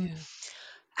 And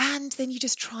then you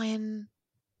just try and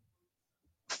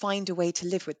find a way to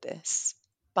live with this.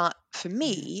 But for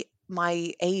me,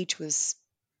 my age was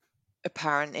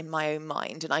apparent in my own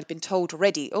mind, and I'd been told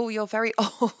already, oh, you're very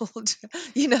old.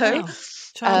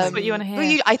 That's what you want to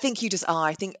hear. I think you just are.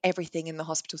 I think everything in the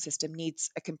hospital system needs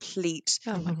a complete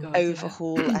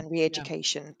overhaul and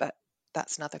re-education, but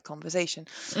that's another conversation.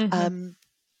 And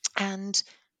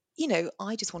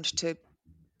I just wanted to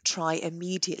try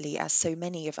immediately, as so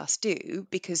many of us do,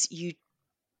 because you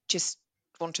just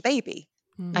want a baby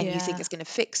and you think it's going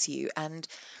to fix you, and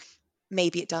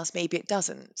maybe it does, maybe it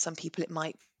doesn't. Some people, it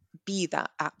might be that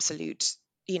absolute,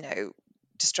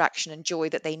 distraction and joy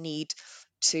that they need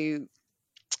to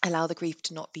allow the grief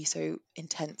to not be so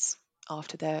intense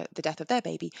after the death of their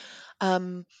baby.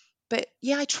 But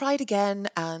yeah, I tried again,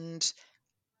 and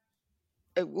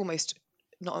almost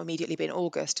not immediately, but in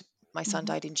August, my son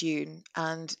died in June,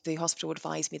 and the hospital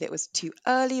advised me that it was too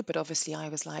early, but obviously I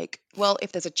was like, well,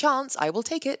 if there's a chance, I will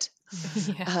take it.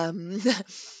 And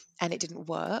it didn't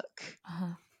work.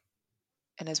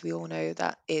 And as we all know,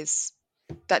 that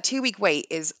 2-week wait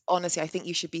is, honestly, I think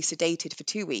you should be sedated for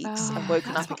 2 weeks and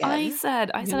woken up again. I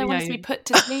said I wanted to be put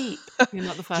to sleep. You're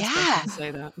not the first person to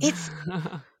say that.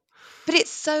 But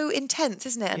it's so intense,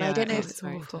 isn't it? And I don't know if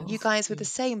you guys were the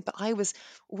same, but I was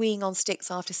weeing on sticks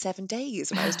after 7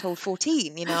 days when I was told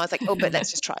 14. I was like, oh, but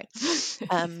let's just try.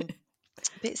 But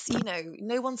it's,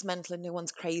 no one's mental and no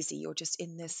one's crazy. You're just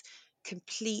in this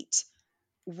complete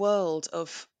world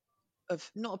of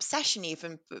not obsession,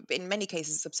 even, but in many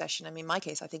cases it's obsession. I mean, in my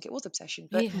case, I think it was obsession,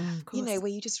 but where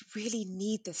you just really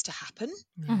need this to happen.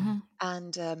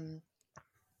 And I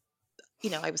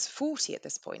was 40 at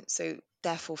this point, so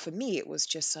therefore for me it was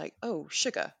just like, oh,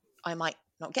 sugar, I might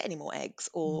not get any more eggs,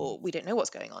 or we don't know what's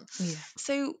going on.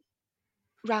 So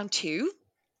round 3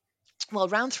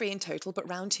 in total, but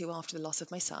round 2 after the loss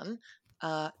of my son,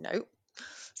 no.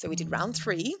 So we did round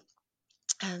 3,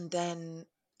 and then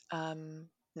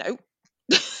no.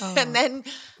 And then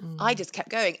I just kept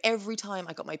going. Every time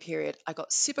I got my period, I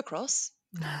got super cross.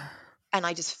 And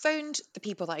I just phoned the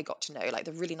people that I got to know, like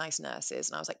the really nice nurses.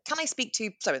 And I was like, can I speak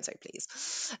to so-and-so,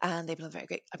 please? And they'd be like, very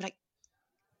great. I'd be like,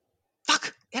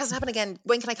 fuck, it hasn't happened again.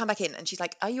 When can I come back in? And she's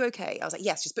like, are you okay? I was like,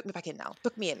 yes, just book me back in now.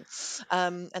 Book me in.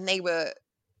 And they were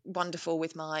wonderful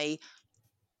with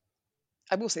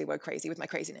I will say the word crazy, with my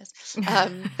craziness.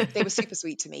 They were super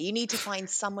sweet to me. You need to find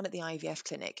someone at the IVF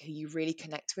clinic who you really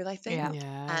connect with, I think.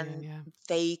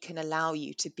 They can allow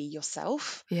you to be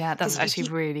yourself. Yeah, that's actually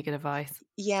really good advice.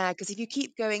 Yeah, because if you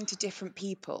keep going to different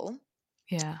people,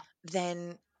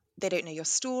 then they don't know your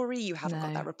story, you haven't got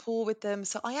No. that rapport with them.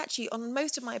 So I actually, on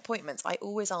most of my appointments, I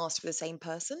always asked for the same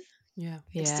person Yeah.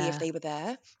 and see if Yeah. they were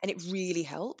there, and it really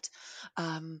helped.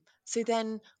 So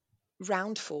then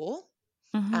round 4,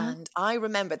 Mhm. and I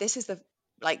remember this is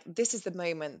the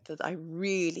moment that I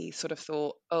really sort of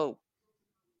thought, oh,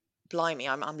 blimey,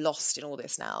 I'm lost in all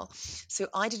this now. So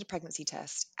I did a pregnancy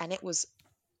test, and it was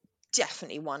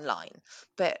definitely one line,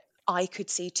 but I could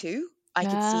see 2. I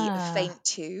could see a Ah. faint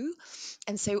 2.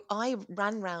 And so I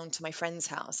ran round to my friend's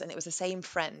house, and it was the same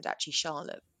friend, actually,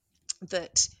 Charlotte,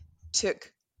 that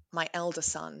took my elder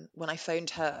son when I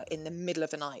phoned her in the middle of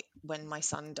the night when my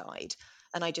son died.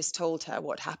 And I just told her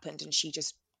what happened, and she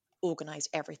just organized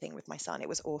everything with my son. It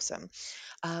was awesome.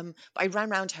 But I ran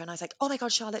round to her and I was like, oh my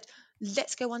God, Charlotte,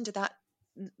 let's go under that,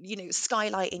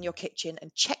 skylight in your kitchen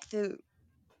and check the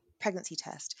pregnancy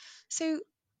test. So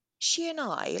she and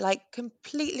I, like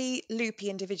completely loopy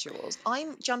individuals,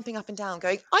 I'm jumping up and down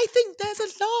going, I think there's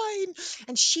a line.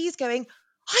 And she's going,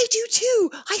 I do too.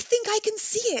 I think I can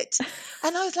see it.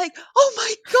 And I was like, oh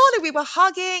my God. And we were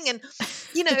hugging and,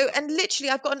 and literally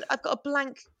I've got a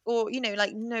blank or,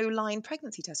 like no line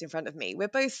pregnancy test in front of me. We're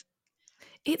both,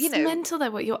 It's mental though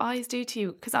what your eyes do to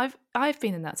you, because I've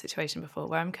been in that situation before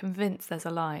where I'm convinced there's a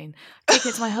line.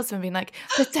 Taking it to my husband, being like,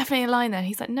 "There's definitely a line there."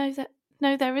 He's like, "No,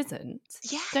 there isn't.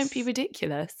 Don't be yes.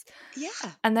 ridiculous." Yeah.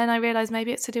 And then I realised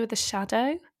maybe it's to do with the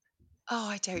shadow. Oh,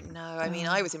 I don't know. I mean,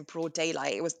 I was in broad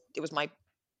daylight. It was my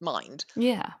mind,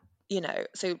 Yeah.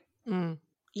 So, then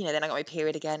I got my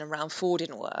period again, and round 4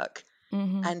 didn't work.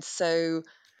 Mhm. And so,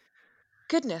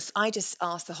 goodness, I just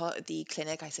asked the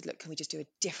clinic. I said, look, can we just do a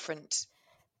different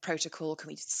protocol? Can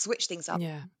we just switch things up?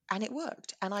 Yeah. And it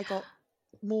worked. And I got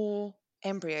more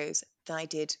embryos than I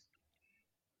did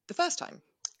the first time.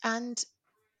 And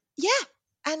yeah,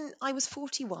 and I was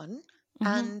 41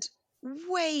 and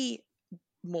way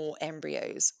more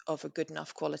embryos of a good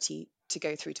enough quality to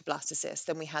go through to blastocyst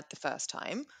than we had the first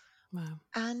time. Wow.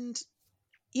 And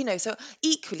so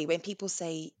equally, when people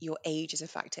say your age is a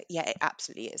factor, yeah, it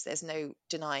absolutely is. There's no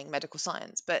denying medical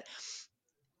science. But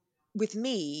with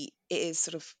me, it is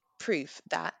sort of proof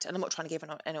that, and I'm not trying to give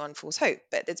anyone false hope,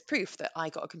 but it's proof that I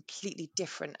got a completely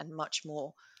different and much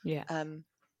more, Yeah.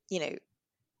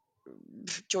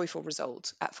 joyful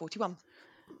result at 41.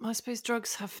 I suppose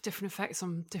drugs have different effects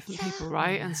on different people, Yeah.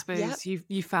 right? Yeah. And suppose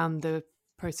you found the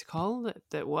protocol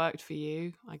that worked for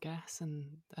you, I guess,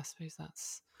 and I suppose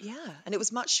that's. Yeah, and it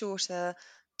was much shorter.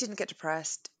 Didn't get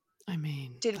depressed. I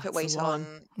mean, Didn't put that's the weight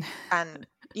one. on,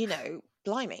 and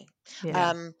blimey.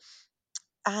 Yeah.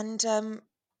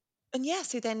 And yeah,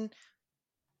 so then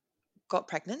got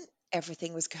pregnant.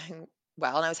 Everything was going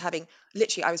well, and I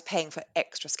was paying for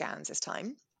extra scans this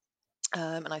time.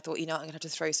 And I thought, I'm going to have to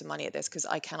throw some money at this because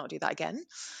I cannot do that again.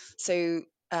 So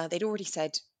they'd already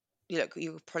said, look,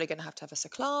 you're probably going to have a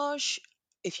cyclage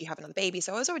if you have another baby.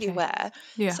 So I was already Okay. aware.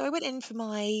 Yeah. So I went in for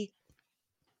my,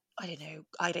 I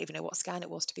don't even know what scan it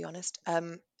was, to be honest,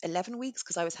 11 weeks,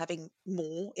 because I was having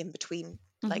more in between,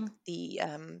 like the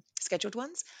scheduled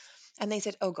ones. And they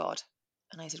said, oh God.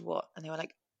 And I said, what? And they were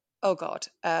like, oh God,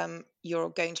 you're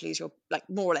going to lose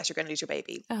more or less, you're going to lose your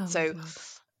baby. Oh So my God.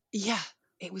 yeah,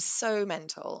 it was so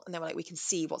mental. And they were like, we can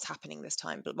see what's happening this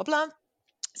time, blah, blah, blah.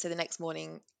 So the next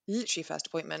morning, literally first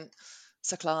appointment,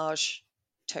 cyclage,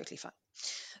 totally fine.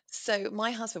 So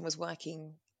my husband was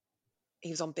working,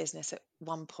 he was on business at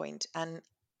one point, and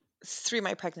through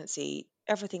my pregnancy,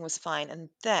 everything was fine. And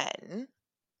then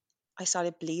I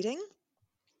started bleeding.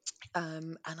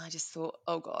 And I just thought,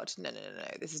 oh God, no,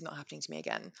 this is not happening to me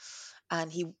again.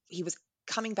 And he was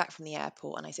coming back from the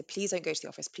airport, and I said, please don't go to the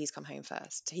office, please come home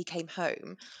first. So he came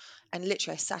home, and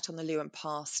literally I sat on the loo and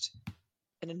passed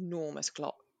an enormous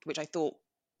clot, which I thought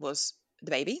was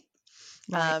the baby.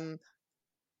 Right.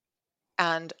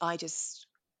 And I just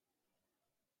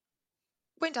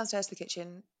went downstairs to the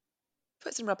kitchen,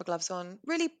 put some rubber gloves on,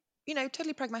 really,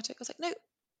 totally pragmatic. I was like, no,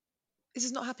 this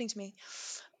is not happening to me.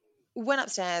 Went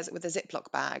upstairs with a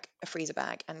Ziploc bag, a freezer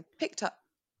bag, and picked up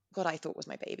what I thought was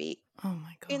my baby Oh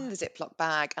my God. in the Ziploc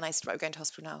bag. And I said, right, we're going to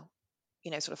hospital now.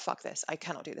 Sort of fuck this. I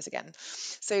cannot do this again.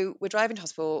 So we're driving to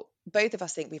hospital. Both of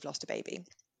us think we've lost a baby.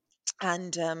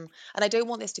 And I don't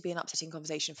want this to be an upsetting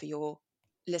conversation for your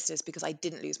listeners, because I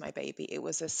didn't lose my baby. It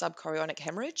was a subchorionic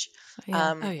hemorrhage.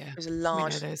 Yeah. Oh yeah, It was a we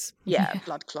large, know those.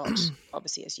 blood clot,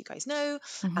 obviously, as you guys know.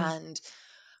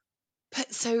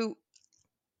 But so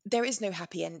there is no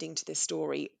happy ending to this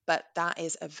story, but that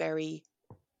is a very,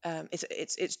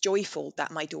 it's joyful that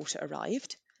my daughter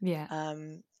arrived. Yeah.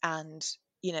 And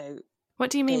What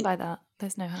do you mean by that?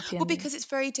 There's no happy well, ending. because it's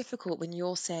very difficult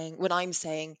when I'm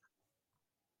saying,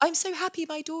 I'm so happy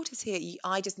my daughter's here.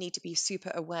 I just need to be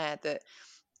super aware that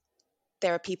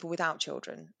there are people without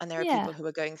children, and there are Yeah. people who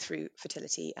are going through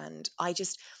fertility, and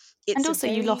it's And a also,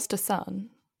 you very lost a son.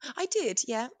 I did,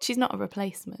 yeah. She's not a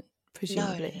replacement, No, no,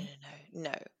 presumably.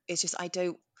 no. It's just I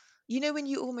don't. When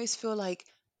you almost feel like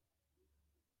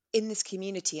in this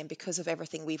community, and because of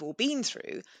everything we've all been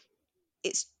through,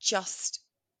 it's just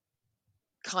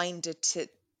kind of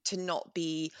to not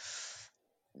be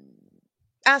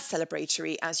as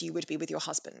celebratory as you would be with your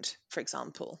husband, for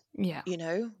example. Yeah.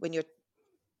 When you're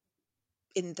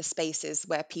in the spaces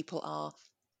where people are,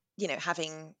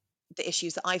 having the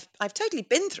issues that I've totally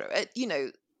been through it.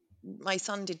 My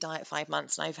son did die at 5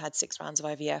 months, and I've had 6 rounds of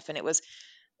IVF, and it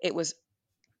was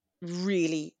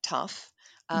really tough.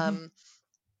 Mhm.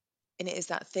 And it is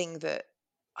that thing that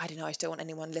I don't know. I just don't want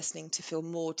anyone listening to feel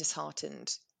more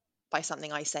disheartened by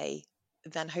something I say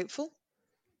than hopeful.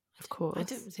 Of course. I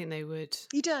don't think they would.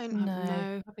 You don't. No.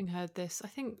 No, having heard this, I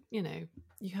think,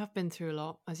 you have been through a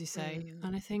lot, as you say.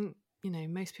 And I think,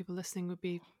 most people listening would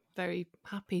be very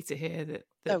happy to hear that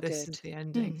Oh, this good. is the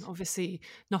ending. Obviously,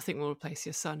 nothing will replace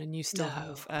your son, and you still No.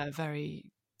 have a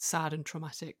very sad and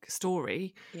traumatic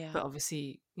story. Yeah. But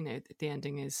obviously, the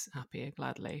ending is happier,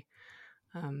 gladly.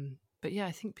 But yeah,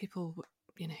 I think people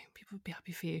would be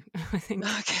happy for you. I think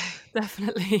Okay.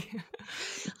 definitely.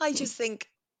 I just think,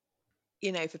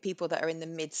 for people that are in the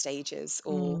mid stages,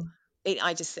 or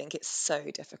I just think it's so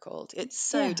difficult. It's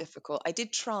so Yeah. difficult. I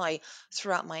did try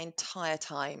throughout my entire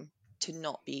time to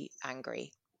not be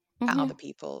angry at Mhm. other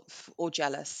people or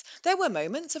jealous. There were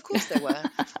moments, of course there were,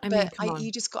 I mean, but come on.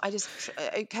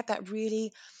 I kept that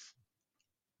really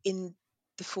in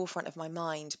the forefront of my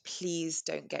mind. Please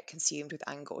don't get consumed with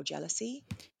anger or jealousy,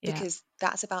 Yeah. because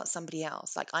that's about somebody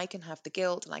else. Like, I can have the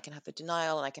guilt, and I can have the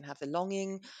denial, and I can have the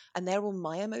longing, and they're all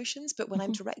my emotions, but when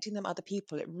I'm directing them at other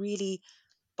people, it really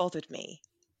bothered me.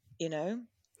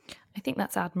 I think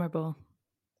that's admirable.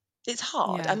 It's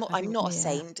hard. Yeah, I I'm think, not a yeah.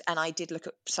 saint, and I did look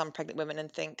at some pregnant women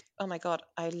and think, oh my God,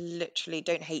 I literally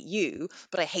don't hate you,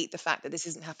 but I hate the fact that this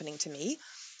isn't happening to me.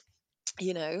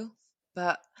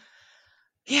 But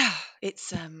yeah,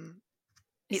 it's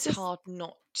It's just, hard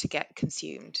not to get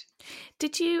consumed.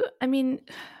 did you, I mean,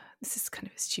 this is kind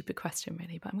of a stupid question,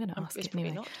 really, but I'm going to ask It's it probably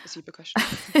anyway. not a super question.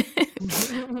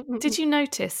 Did you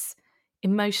notice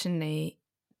emotionally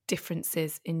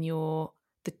differences in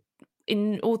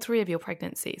in all 3 of your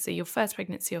pregnancies? So your first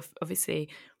pregnancy obviously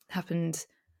happened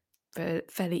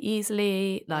fairly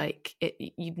easily. Like,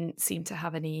 you didn't seem to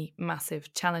have any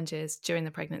massive challenges during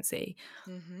the pregnancy.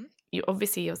 Mm-hmm.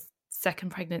 Your second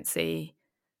pregnancy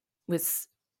was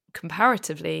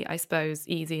comparatively, I suppose,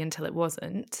 easy until it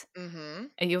wasn't. Mm-hmm.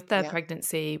 And your third Yeah.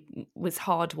 pregnancy was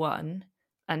hard won,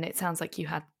 and it sounds like you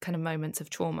had kind of moments of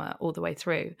trauma all the way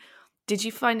through. Did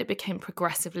you find it became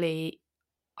progressively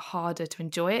harder to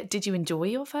enjoy it? Did you enjoy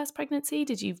your first pregnancy?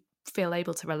 Did you feel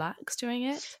able to relax during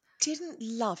it? Didn't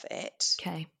love it.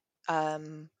 Okay.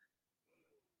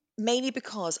 Mainly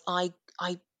because I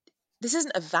this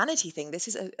isn't a vanity thing. This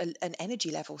is an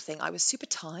energy level thing. I was super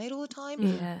tired all the time.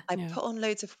 Yeah. I yeah. put on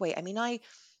loads of weight. I mean, I'm,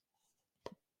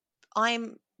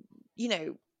 I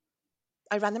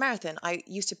ran the marathon. I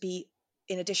used to be,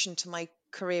 in addition to my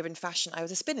career in fashion, I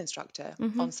was a spin instructor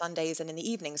on Sundays and in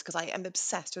the evenings, because I am not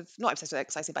obsessed with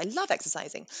exercising, but I love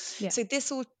exercising. Yeah. So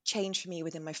this all changed for me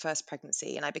within my first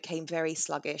pregnancy, and I became very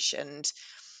sluggish and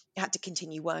had to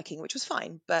continue working, which was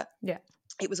fine. But Yeah.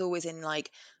 it was always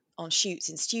on shoots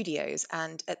in studios.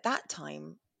 And at that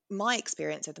time, my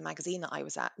experience of the magazine that I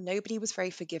was at, nobody was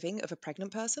very forgiving of a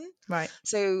pregnant person. Right.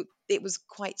 So it was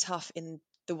quite tough in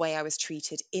the way I was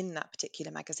treated in that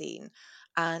particular magazine.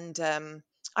 And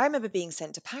I remember being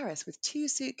sent to Paris with 2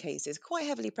 suitcases, quite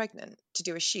heavily pregnant, to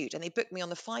do a shoot. And they booked me on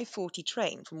the 5:40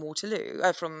 train from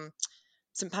from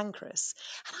St Pancras.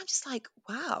 And I'm just like,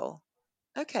 wow.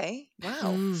 Okay.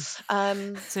 Wow.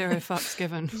 0 fucks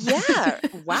given. Yeah.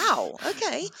 Wow.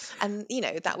 Okay. And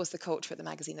that was the culture at the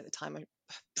magazine at the time. I'm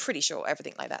pretty sure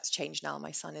everything like that's changed now.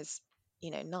 My son is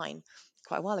 9,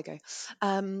 quite a while ago.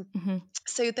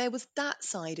 So there was that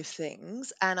side of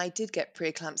things, and I did get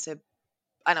preeclampsia,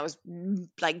 and I was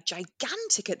like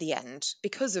gigantic at the end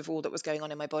because of all that was going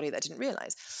on in my body that I didn't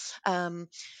realize.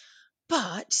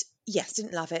 But yes,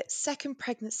 didn't love it. Second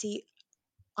pregnancy,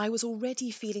 I was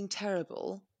already feeling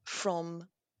terrible from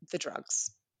the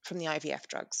drugs, from the IVF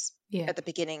drugs at the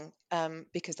beginning,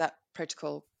 because that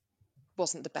protocol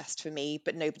wasn't the best for me,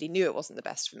 but nobody knew it wasn't the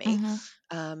best for me.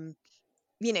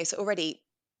 So already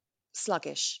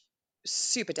sluggish,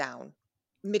 super down,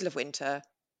 middle of winter,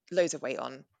 loads of weight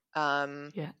on.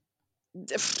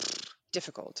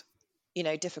 Difficult.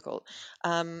 Difficult.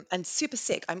 And super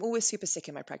sick. I'm always super sick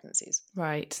in my pregnancies.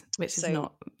 Right. Which is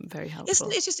not very helpful.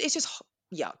 It's just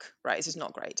yuck, right? It's just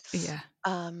not great. Yeah.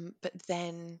 But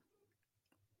then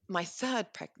my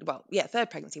third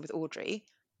pregnancy with Audrey,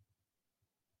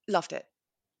 loved it.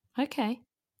 Okay.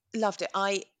 Loved it.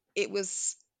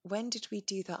 When did we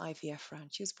do that IVF round?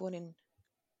 She was born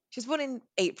in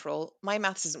April. My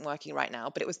maths isn't working right now,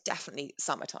 but it was definitely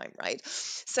summertime, right?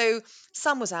 So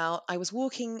sun was out. I was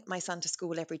walking my son to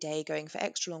school every day, going for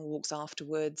extra long walks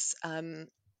afterwards.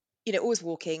 Always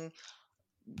walking.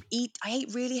 I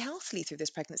ate really healthily through this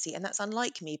pregnancy, and that's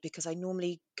unlike me because I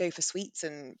normally go for sweets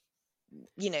and,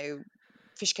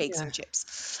 fish cakes Yeah. and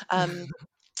chips.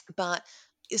 But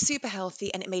it's super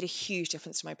healthy, and it made a huge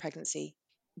difference to my pregnancy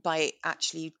by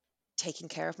actually taking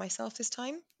care of myself this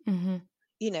time. Mm-hmm.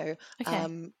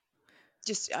 Okay.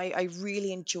 I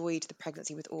really enjoyed the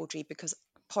pregnancy with Audrey because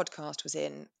podcast was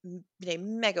in,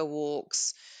 mega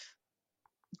walks,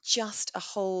 just a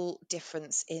whole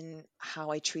difference in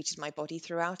how I treated my body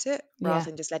throughout it, rather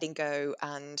than just letting go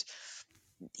and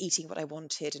eating what I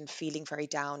wanted and feeling very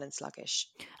down and sluggish.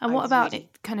 And what about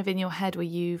it kind of in your head? Were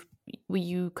you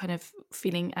kind of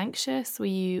feeling anxious? Were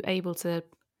you able to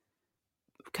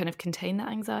kind of contain that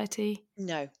anxiety?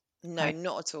 No, Right.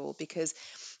 not at all, because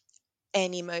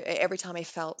every time I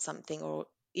felt something or,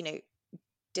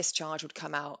 discharge would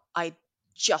come out, I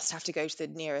just have to go to the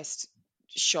nearest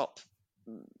shop,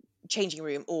 changing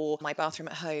room, or my bathroom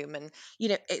at home. And,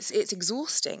 it's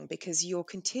exhausting because you're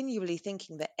continually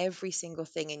thinking that every single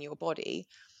thing in your body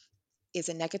is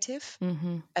a negative,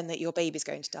 Mm-hmm. and that your baby's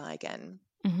going to die again.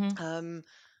 Mm-hmm.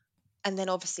 And then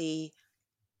obviously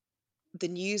the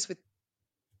news with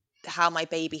how my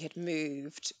baby had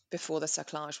moved before the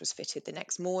cerclage was fitted the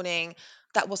next morning,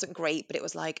 that wasn't great, but it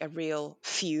was like a real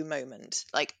phew moment.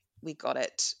 Like, we got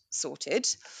it sorted.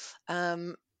 The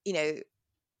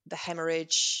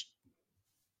hemorrhage,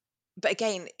 but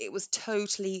again, it was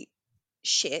totally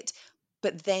shit.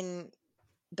 But then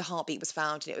the heartbeat was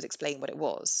found and it was explained what it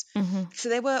was. Mm-hmm. So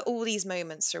there were all these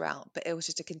moments throughout, but it was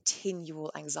just a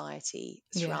continual anxiety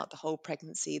throughout the whole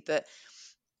pregnancy that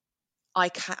I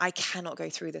cannot go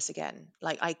through this again.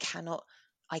 Like,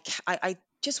 I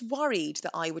just worried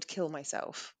that I would kill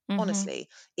myself, honestly,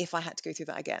 if I had to go through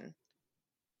that again.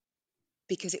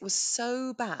 Because it was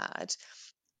so bad.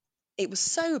 It was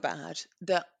so bad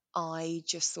that I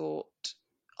just thought,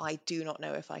 I do not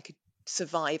know if I could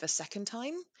survive a second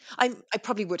time. I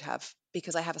probably would have,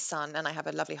 because I have a son and I have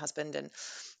a lovely husband, and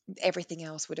everything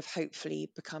else would have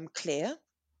hopefully become clear.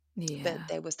 Yeah. But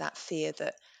there was that fear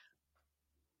that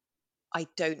I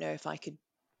don't know if I could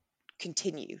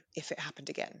continue if it happened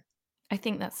again. I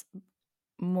think that's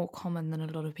more common than a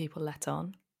lot of people let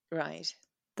on. Right.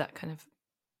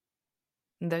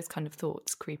 Those kind of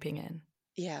thoughts creeping in.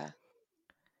 Yeah.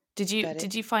 Did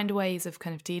you find ways of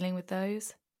kind of dealing with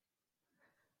those?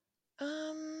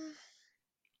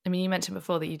 I mean, you mentioned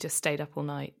before that you just stayed up all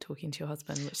night talking to your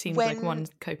husband, which seems like one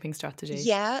coping strategy.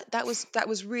 Yeah, that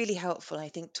was really helpful, I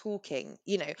think, talking,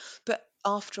 but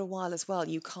after a while as well,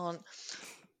 you can't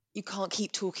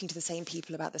keep talking to the same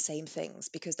people about the same things,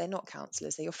 because they're not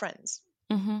counselors, they're your friends.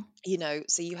 Mm-hmm.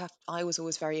 So I was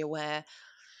always very aware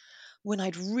when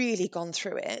I'd really gone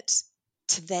through it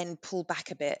to then pull back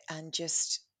a bit and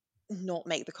just not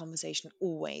make the conversation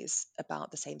always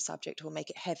about the same subject or make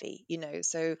it heavy,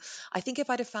 So I think if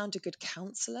I'd have found a good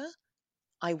counsellor,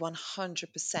 I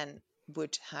 100%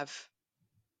 would have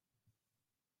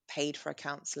paid for a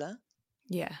counsellor.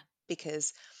 Yeah.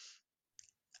 Because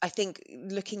I think,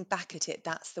 looking back at it,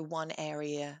 that's the one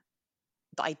area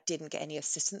that I didn't get any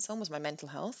assistance on, was my mental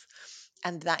health.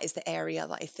 And that is the area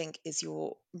that I think is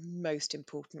your most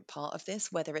important part of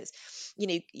this, whether it's,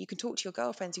 you can talk to your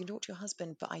girlfriends, you can talk to your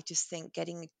husband, but I just think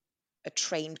getting a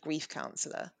trained grief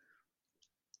counsellor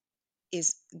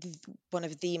is one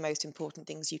of the most important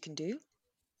things you can do.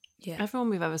 Yeah. Everyone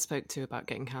we've ever spoke to about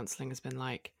getting counselling has been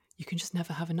like, you can just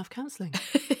never have enough counselling.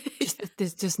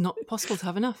 It's just not possible to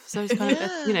have enough. So it's kind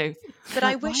of, But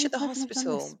I wish at the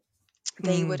hospital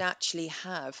they would actually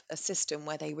have a system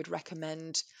where they would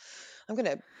recommend, I'm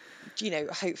going to,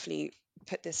 hopefully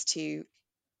put this to,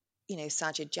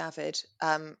 Sajid Javid,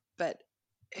 but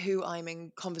who I'm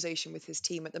in conversation with his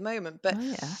team at the moment. But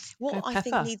what I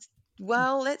think needs,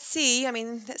 let's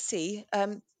see.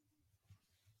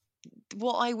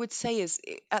 What I would say is,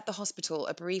 at the hospital,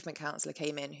 a bereavement counsellor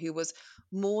came in who was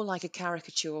more like a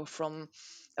caricature from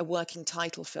a working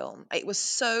title film. It was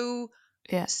so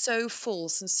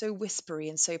false and so whispery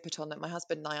and so put on that my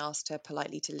husband and I asked her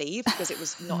politely to leave because it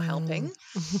was not helping.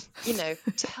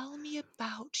 Tell me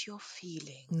about your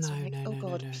feelings. Oh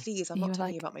God, please, I'm not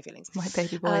telling you about my feelings. My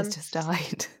baby boy has just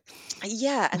died.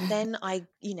 Yeah, and then I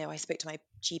spoke to my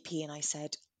GP and I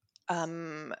said,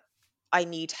 I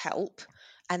need help.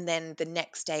 And then the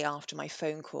next day after my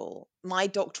phone call, my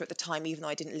doctor at the time, even though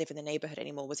I didn't live in the neighborhood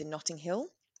anymore, was in Notting Hill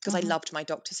because I loved my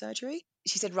doctor surgery.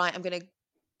 She said, right, I'm going to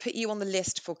put you on the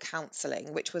list for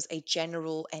counselling, which was a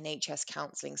general NHS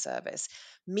counselling service,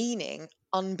 meaning,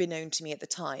 unbeknown to me at the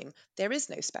time, there is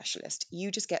no specialist.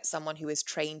 You just get someone who is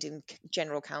trained in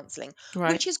general counselling,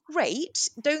 Right. which is great.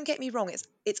 Don't get me wrong,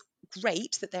 it's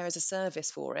great that there is a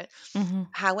service for it. Mm-hmm.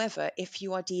 However, if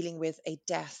you are dealing with a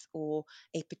death or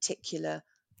a particular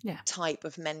Yeah. type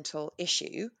of mental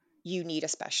issue, you need a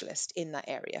specialist in that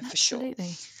area for sure.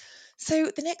 Absolutely.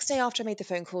 So the next day after I made the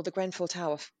phone call, the Grenfell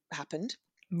Tower happened,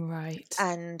 Right.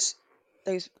 and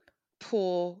those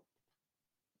poor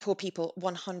people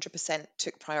 100%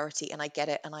 took priority, and I get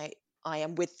it, and I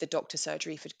am with the doctor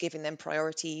surgery for giving them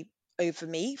priority over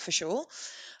me for sure,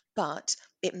 but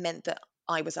it meant that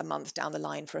I was a month down the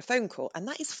line for a phone call, and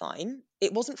that is fine.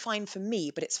 It wasn't fine for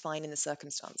me, but it's fine in the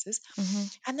circumstances. Mm-hmm.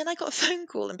 And then I got a phone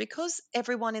call, and because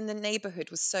everyone in the neighborhood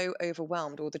was so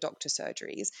overwhelmed, all the doctor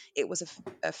surgeries, it was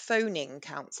a phoning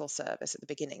counsel service at the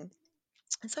beginning.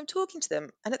 And so I'm talking to them,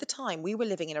 and at the time we were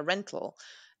living in a rental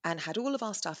and had all of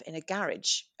our stuff in a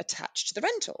garage attached to the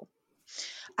rental.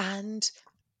 And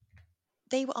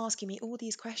they were asking me all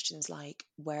these questions like,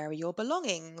 where are your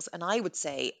belongings? And I would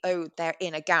say, oh, they're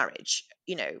in a garage,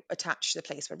 attached to the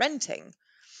place we're renting.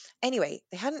 Anyway,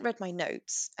 they hadn't read my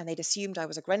notes and they'd assumed I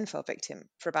was a Grenfell victim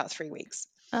for about 3 weeks.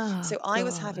 Oh, So I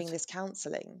was God. having this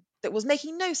counselling that was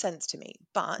making no sense to me,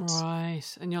 but Right.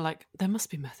 And you're like, there must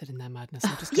be method in their madness.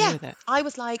 I'll just go yeah, with it. I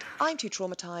was like, I'm too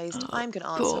traumatized. Oh, I'm going to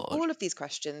answer God. all of these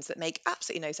questions that make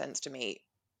absolutely no sense to me,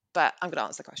 but I'm going to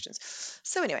answer the questions.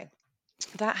 So anyway,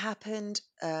 that happened.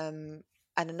 And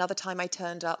another time I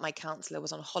turned up, my counsellor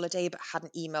was on holiday but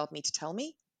hadn't emailed me to tell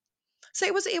me. So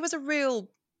it was a real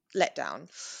letdown.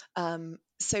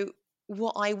 So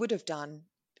what I would have done,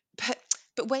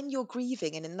 but when you're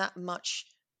grieving and in that much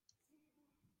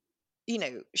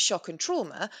shock and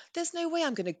trauma, there's no way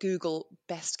I'm going to Google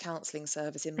best counselling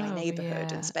service in my Oh, neighbourhood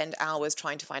yeah. and spend hours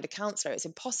trying to find a counsellor. It's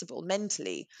impossible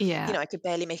mentally. Yeah. I could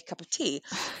barely make a cup of tea.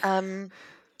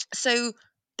 So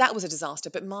that was a disaster.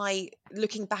 But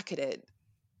looking back at it,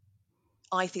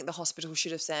 I think the hospital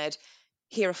should have said,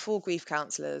 here are 4 grief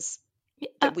counsellors Yeah,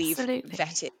 that we've absolutely.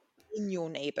 vetted in your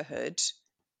neighbourhood.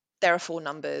 There are 4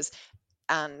 numbers,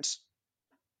 and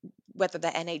whether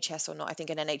they're NHS or not, I think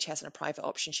an NHS and a private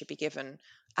option should be given.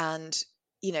 And,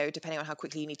 depending on how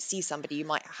quickly you need to see somebody, you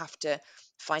might have to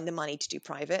find the money to do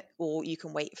private, or you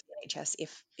can wait for the NHS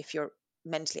if you're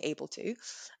mentally able to.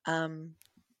 And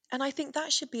I think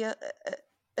that should be an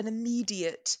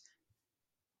immediate.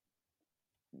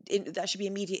 That should be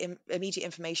immediate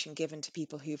information given to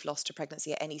people who've lost a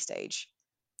pregnancy at any stage.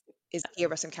 Is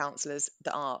here are some counsellors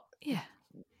that Yeah.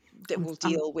 will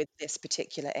deal with this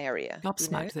particular area.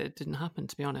 Gobsmacked that it didn't happen,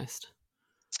 to be honest.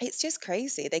 It's just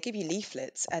crazy. They give you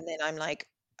leaflets, and then I'm like,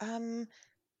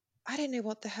 I don't know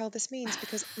what the hell this means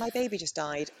because my baby just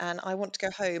died, and I want to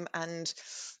go home, and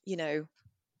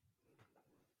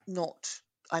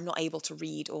I'm not able to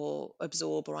read or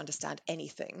absorb or understand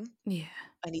anything. Yeah.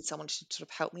 I need someone to sort of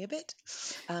help me a bit.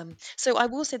 So I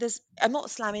will say I'm not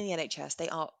slamming the NHS. They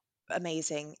are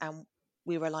amazing and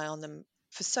we rely on them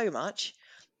for so much,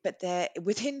 but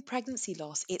within pregnancy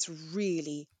loss, it's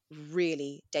really,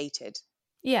 really dated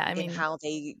Yeah. I in mean, how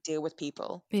they deal with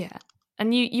people. yeah.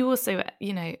 And you also,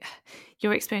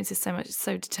 your experience is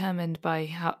so determined by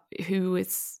who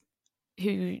is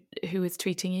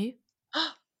treating you.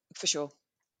 For sure.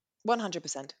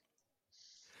 100%.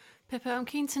 Pippa, I'm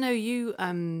keen to know you.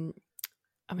 I mean,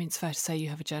 it's fair to say you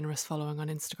have a generous following on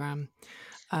Instagram.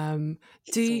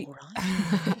 It's all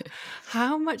right.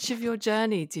 How much of your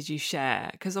journey did you share?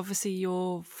 Because obviously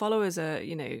your followers are,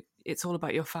 it's all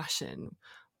about your fashion.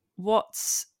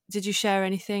 Did you share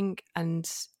anything? And,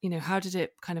 how did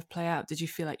it kind of play out? Did you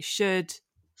feel like you should?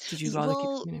 Did you rather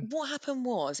Well, keep, what happened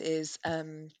is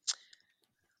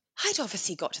I'd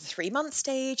obviously got to the 3-month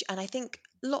stage, and I think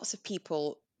lots of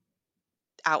people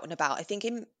out and about, I think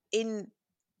in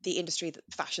the industry,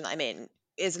 fashion that I'm in,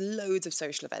 is loads of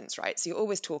social events, right? So you're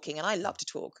always talking, and I love to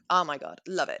talk. Oh my God,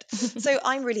 love it. So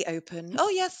I'm really open. Oh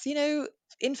yes,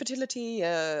 infertility,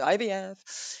 IVF.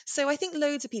 So I think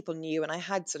loads of people knew, and I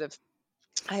had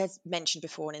mentioned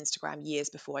before on Instagram years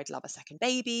before I'd love a second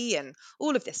baby and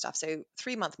all of this stuff. So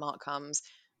 3-month mark comes,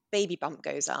 baby bump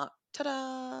goes up,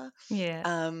 ta-da.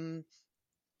 Yeah.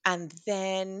 And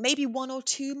then maybe 1 or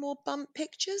 2 more bump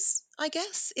pictures, I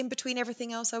guess, in between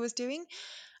everything else I was doing.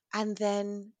 And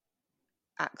then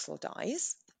Axel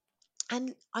dies.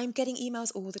 And I'm getting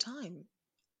emails all the time.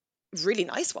 really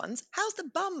nice ones. How's the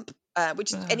bump?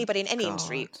 Which anybody in any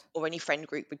industry God. or any friend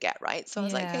group would get, right? So I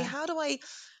was like, okay, Yeah. how do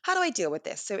I deal with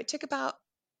this? So it took about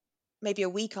maybe a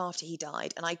week after he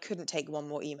died, and I couldn't take one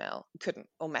more email,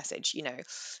 or message,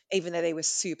 even though they were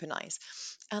super nice.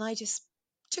 And I just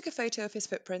took a photo of his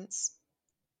footprints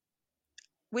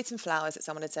with some flowers that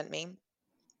someone had sent me,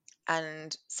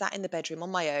 and sat in the bedroom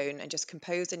on my own and just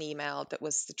composed an email that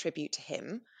was the tribute to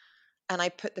him. And I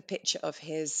put the picture of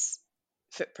his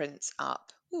footprints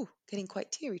up. Ooh, getting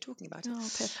quite teary talking about it. Oh,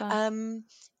 Pippa.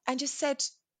 And just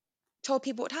told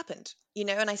people what happened,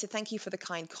 and I said, thank you for the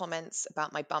kind comments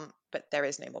about my bump, but there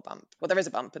is no more bump. Well, there is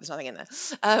a bump, but there's nothing in there.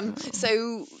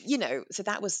 So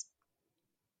that was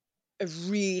a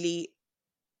really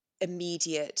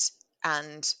immediate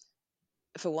and,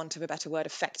 for want of a better word,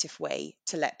 effective way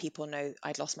to let people know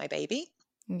I'd lost my baby.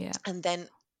 Yeah. And then,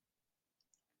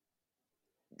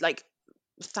 like,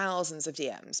 thousands of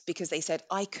DMs, because they said,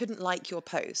 I couldn't like your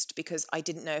post because I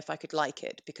didn't know if I could like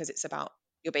it because it's about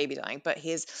your baby dying, but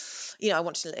here's, I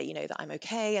wanted to let you know that I'm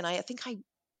okay. And I think I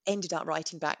ended up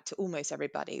writing back to almost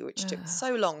everybody, which took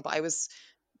so long, but I was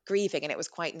grieving, and it was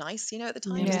quite nice, at the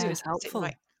time. Maybe just it to was sit helpful. and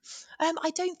write.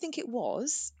 I don't think it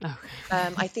was. Okay.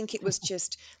 I think it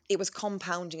was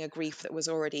compounding a grief that was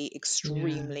already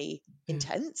extremely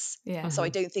intense. Yeah. So I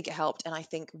don't think it helped. And I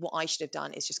think what I should have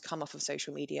done is just come off of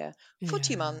social media for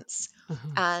 2 months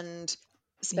and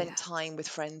spent time with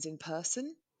friends in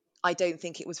person. I don't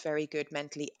think it was very good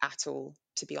mentally at all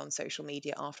to be on social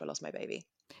media after I lost my baby.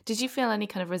 Did you feel any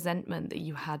kind of resentment that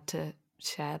you had to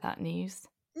share that news?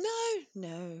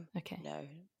 No. Okay. No,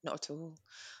 not at all.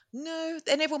 No.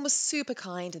 And everyone was super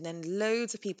kind. And then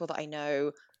loads of people that I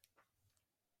know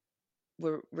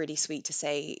were really sweet to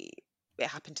say it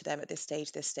happened to them at this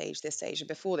stage. And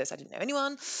before this, I didn't know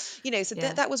anyone, so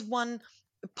that was one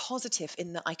positive,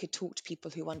 in that I could talk to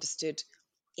people who understood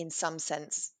in some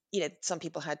sense. Some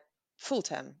people had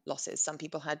full-term losses, some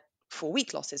people had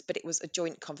 4-week losses, but it was a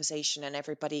joint conversation and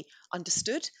everybody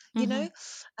understood, but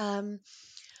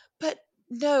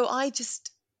no, I just,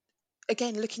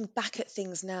 again, looking back at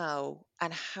things now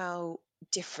and how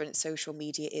different social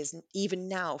media is, even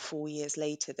now 4 years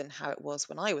later, than how it was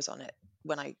when I was on it,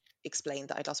 when I explained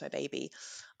that I'd lost my baby.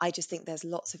 I just think there's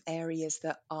lots of areas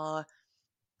that are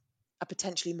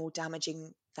potentially more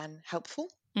damaging than helpful.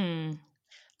 And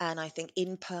I think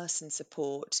in-person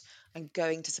support and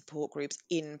going to support groups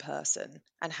in person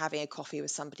and having a coffee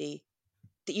with somebody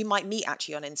that you might meet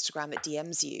actually on Instagram that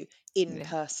DMs you in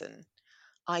person,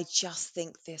 I just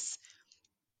think this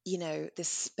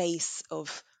space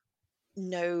of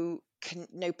no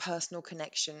personal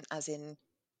connection, as in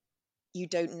you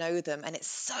don't know them, and it's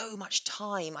so much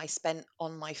time I spent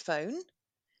on my phone,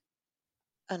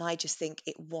 and I just think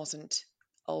it wasn't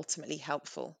ultimately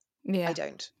helpful. I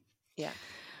don't.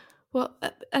 Well,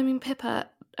 I mean, Pippa,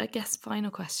 I guess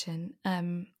final question,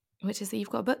 which is that you've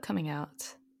got a book coming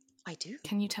out. I do.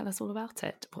 Can you tell us all about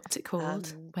it? What's it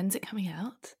called? When's it coming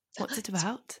out? What's it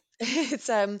about?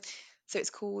 It's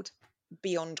called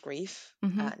Beyond Grief,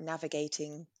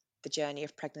 Navigating the Journey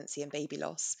of Pregnancy and Baby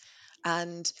Loss.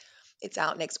 And it's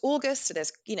out next August. So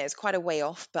there's, it's quite a way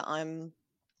off, but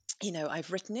I've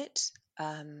written it.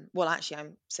 Well, actually,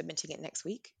 I'm submitting it next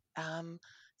week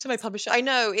to my publisher. I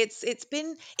know it's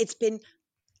been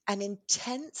an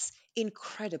intense,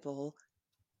 incredible,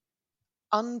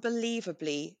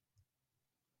 unbelievably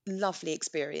lovely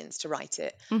experience to write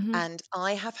it. And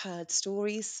I have heard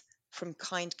stories from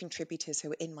kind contributors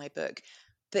who are in my book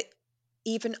that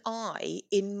even I,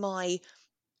 in my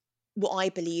what I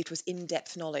believed was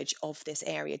in-depth knowledge of this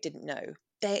area, didn't know.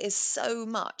 There is so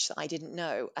much that I didn't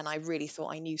know, and I really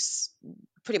thought I knew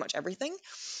pretty much everything,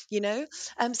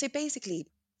 So basically,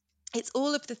 it's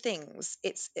all of the things.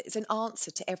 It's an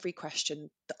answer to every question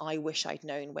that I wish I'd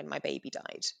known when my baby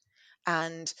died.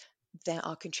 And there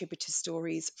are contributor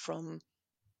stories from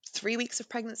 3 weeks of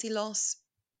pregnancy loss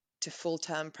to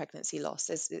full-term pregnancy loss.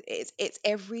 It's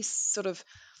every sort of,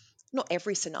 not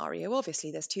every scenario,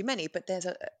 obviously there's too many, but there's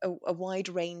a wide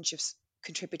range of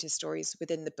contributor stories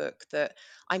within the book that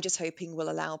I'm just hoping will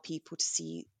allow people to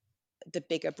see the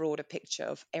bigger, broader picture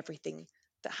of everything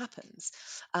that happens.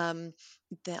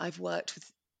 That I've worked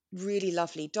with really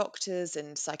lovely doctors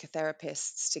and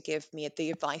psychotherapists to give me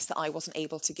the advice that I wasn't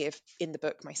able to give in the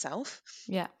book myself.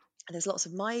 Yeah. And there's lots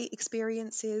of my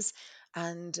experiences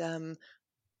and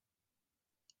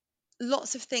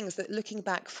lots of things that, looking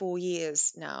back 4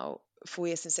 years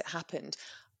since it happened,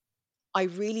 I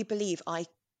really believe I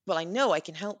know I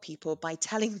can help people by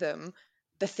telling them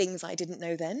the things I didn't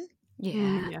know then.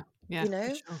 Yeah.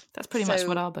 Sure. That's pretty much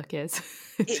what our book is.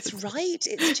 It's right.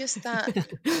 It's just that,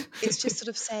 it's just sort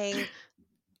of saying,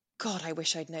 God, I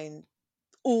wish I'd known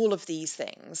all of these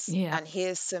things. Yeah. And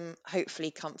here's some hopefully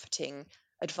comforting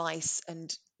advice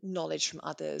and knowledge from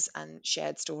others and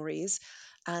shared stories.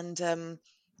 And I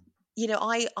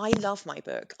love my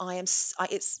book.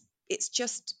 It's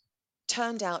just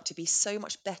turned out to be so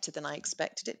much better than I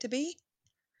expected it to be.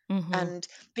 Mm-hmm. And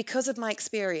because of my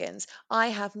experience, I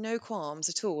have no qualms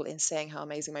at all in saying how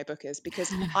amazing my book is,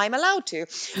 because I'm allowed to.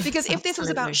 Because if this was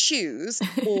about shoes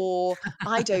or,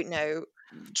 I don't know,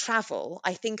 travel,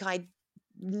 I think I'd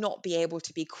not be able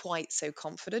to be quite so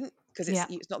confident, because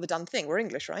it's not the done thing. We're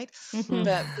English, right? Mm-hmm.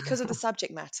 But because of the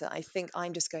subject matter, I think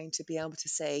I'm just going to be able to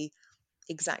say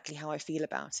exactly how I feel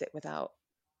about it without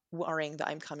worrying that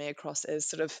I'm coming across as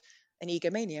sort of an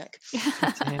egomaniac.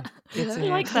 I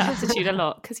like that attitude a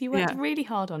lot, because you worked really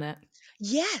hard on it.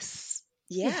 Yes.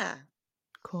 Yeah.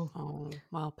 Cool. Oh,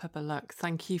 well, Pippa, look,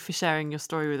 thank you for sharing your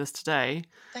story with us today.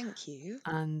 Thank you.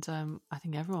 And I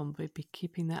think everyone would be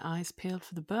keeping their eyes peeled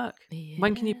for the book. Yeah.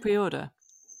 When can you pre-order?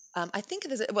 I think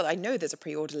I know there's a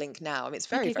pre-order link now. I mean, it's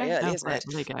very, very great. early, isn't it?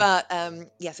 There you go. But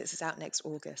yes, it's out next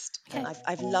August. And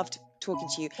I've loved talking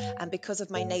to you. And because of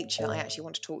my nature, I actually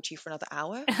want to talk to you for another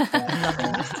hour.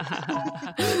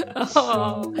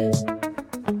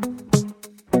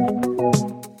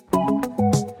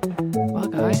 Well,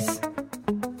 guys,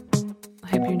 I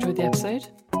hope you enjoyed the episode.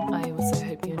 I also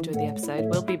hope you enjoyed the episode.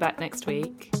 We'll be back next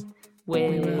week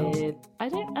with... I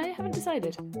haven't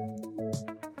decided.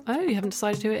 Oh, you haven't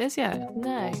decided who it is yet?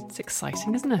 No. It's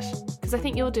exciting, isn't it? Because I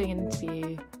think you're doing an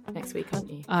interview next week, aren't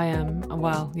you? I am.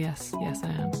 Well, yes, I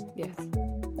am. Yes.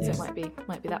 So it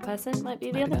might be that person, might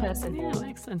be the other person. Yeah,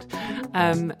 excellent.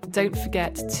 Don't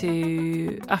forget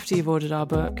to, after you've ordered our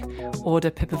book,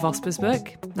 order Pippa Vosper's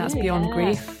book. That's Beyond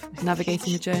Grief,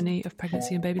 Navigating the Journey of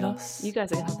Pregnancy and Baby Loss. You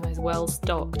guys are going to have the most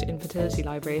well-stocked infertility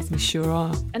libraries. We sure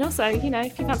are. And also, if you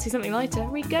fancy something lighter,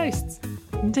 read Ghosts.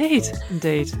 Indeed.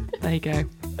 There you go.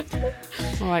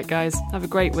 All right, guys, have a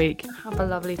great week. Have a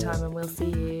lovely time, and we'll see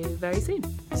you very soon.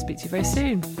 Speak to you very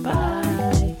soon.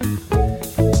 Bye.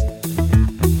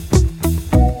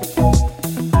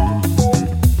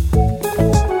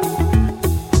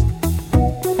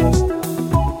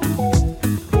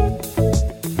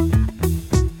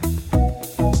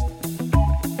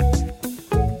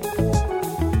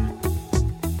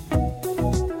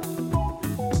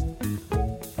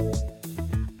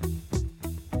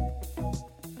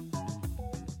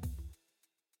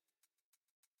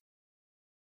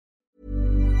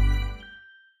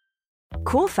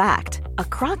 Cool fact, a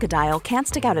crocodile can't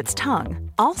stick out its tongue.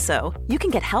 Also, you can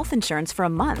get health insurance for a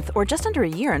month or just under a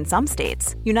year in some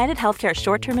states. United Healthcare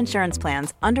short-term insurance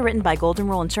plans, underwritten by Golden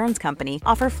Rule Insurance Company,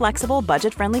 offer flexible,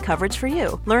 budget-friendly coverage for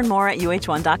you. Learn more at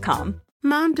uh1.com.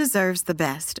 Mom deserves the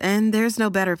best, and there's no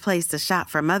better place to shop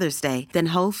for Mother's Day than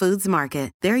Whole Foods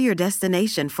Market. They're your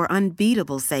destination for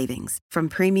unbeatable savings, from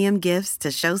premium gifts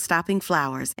to show-stopping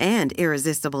flowers and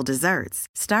irresistible desserts.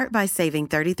 Start by saving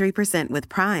 33% with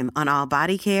Prime on all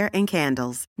body care and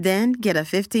candles. Then get a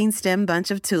 15-stem bunch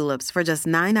of tulips for just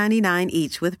 $9.99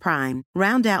 each with Prime.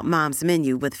 Round out Mom's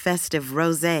menu with festive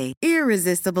rosé,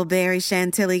 irresistible berry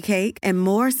chantilly cake, and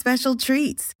more special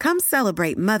treats. Come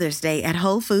celebrate Mother's Day at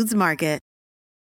Whole Foods Market.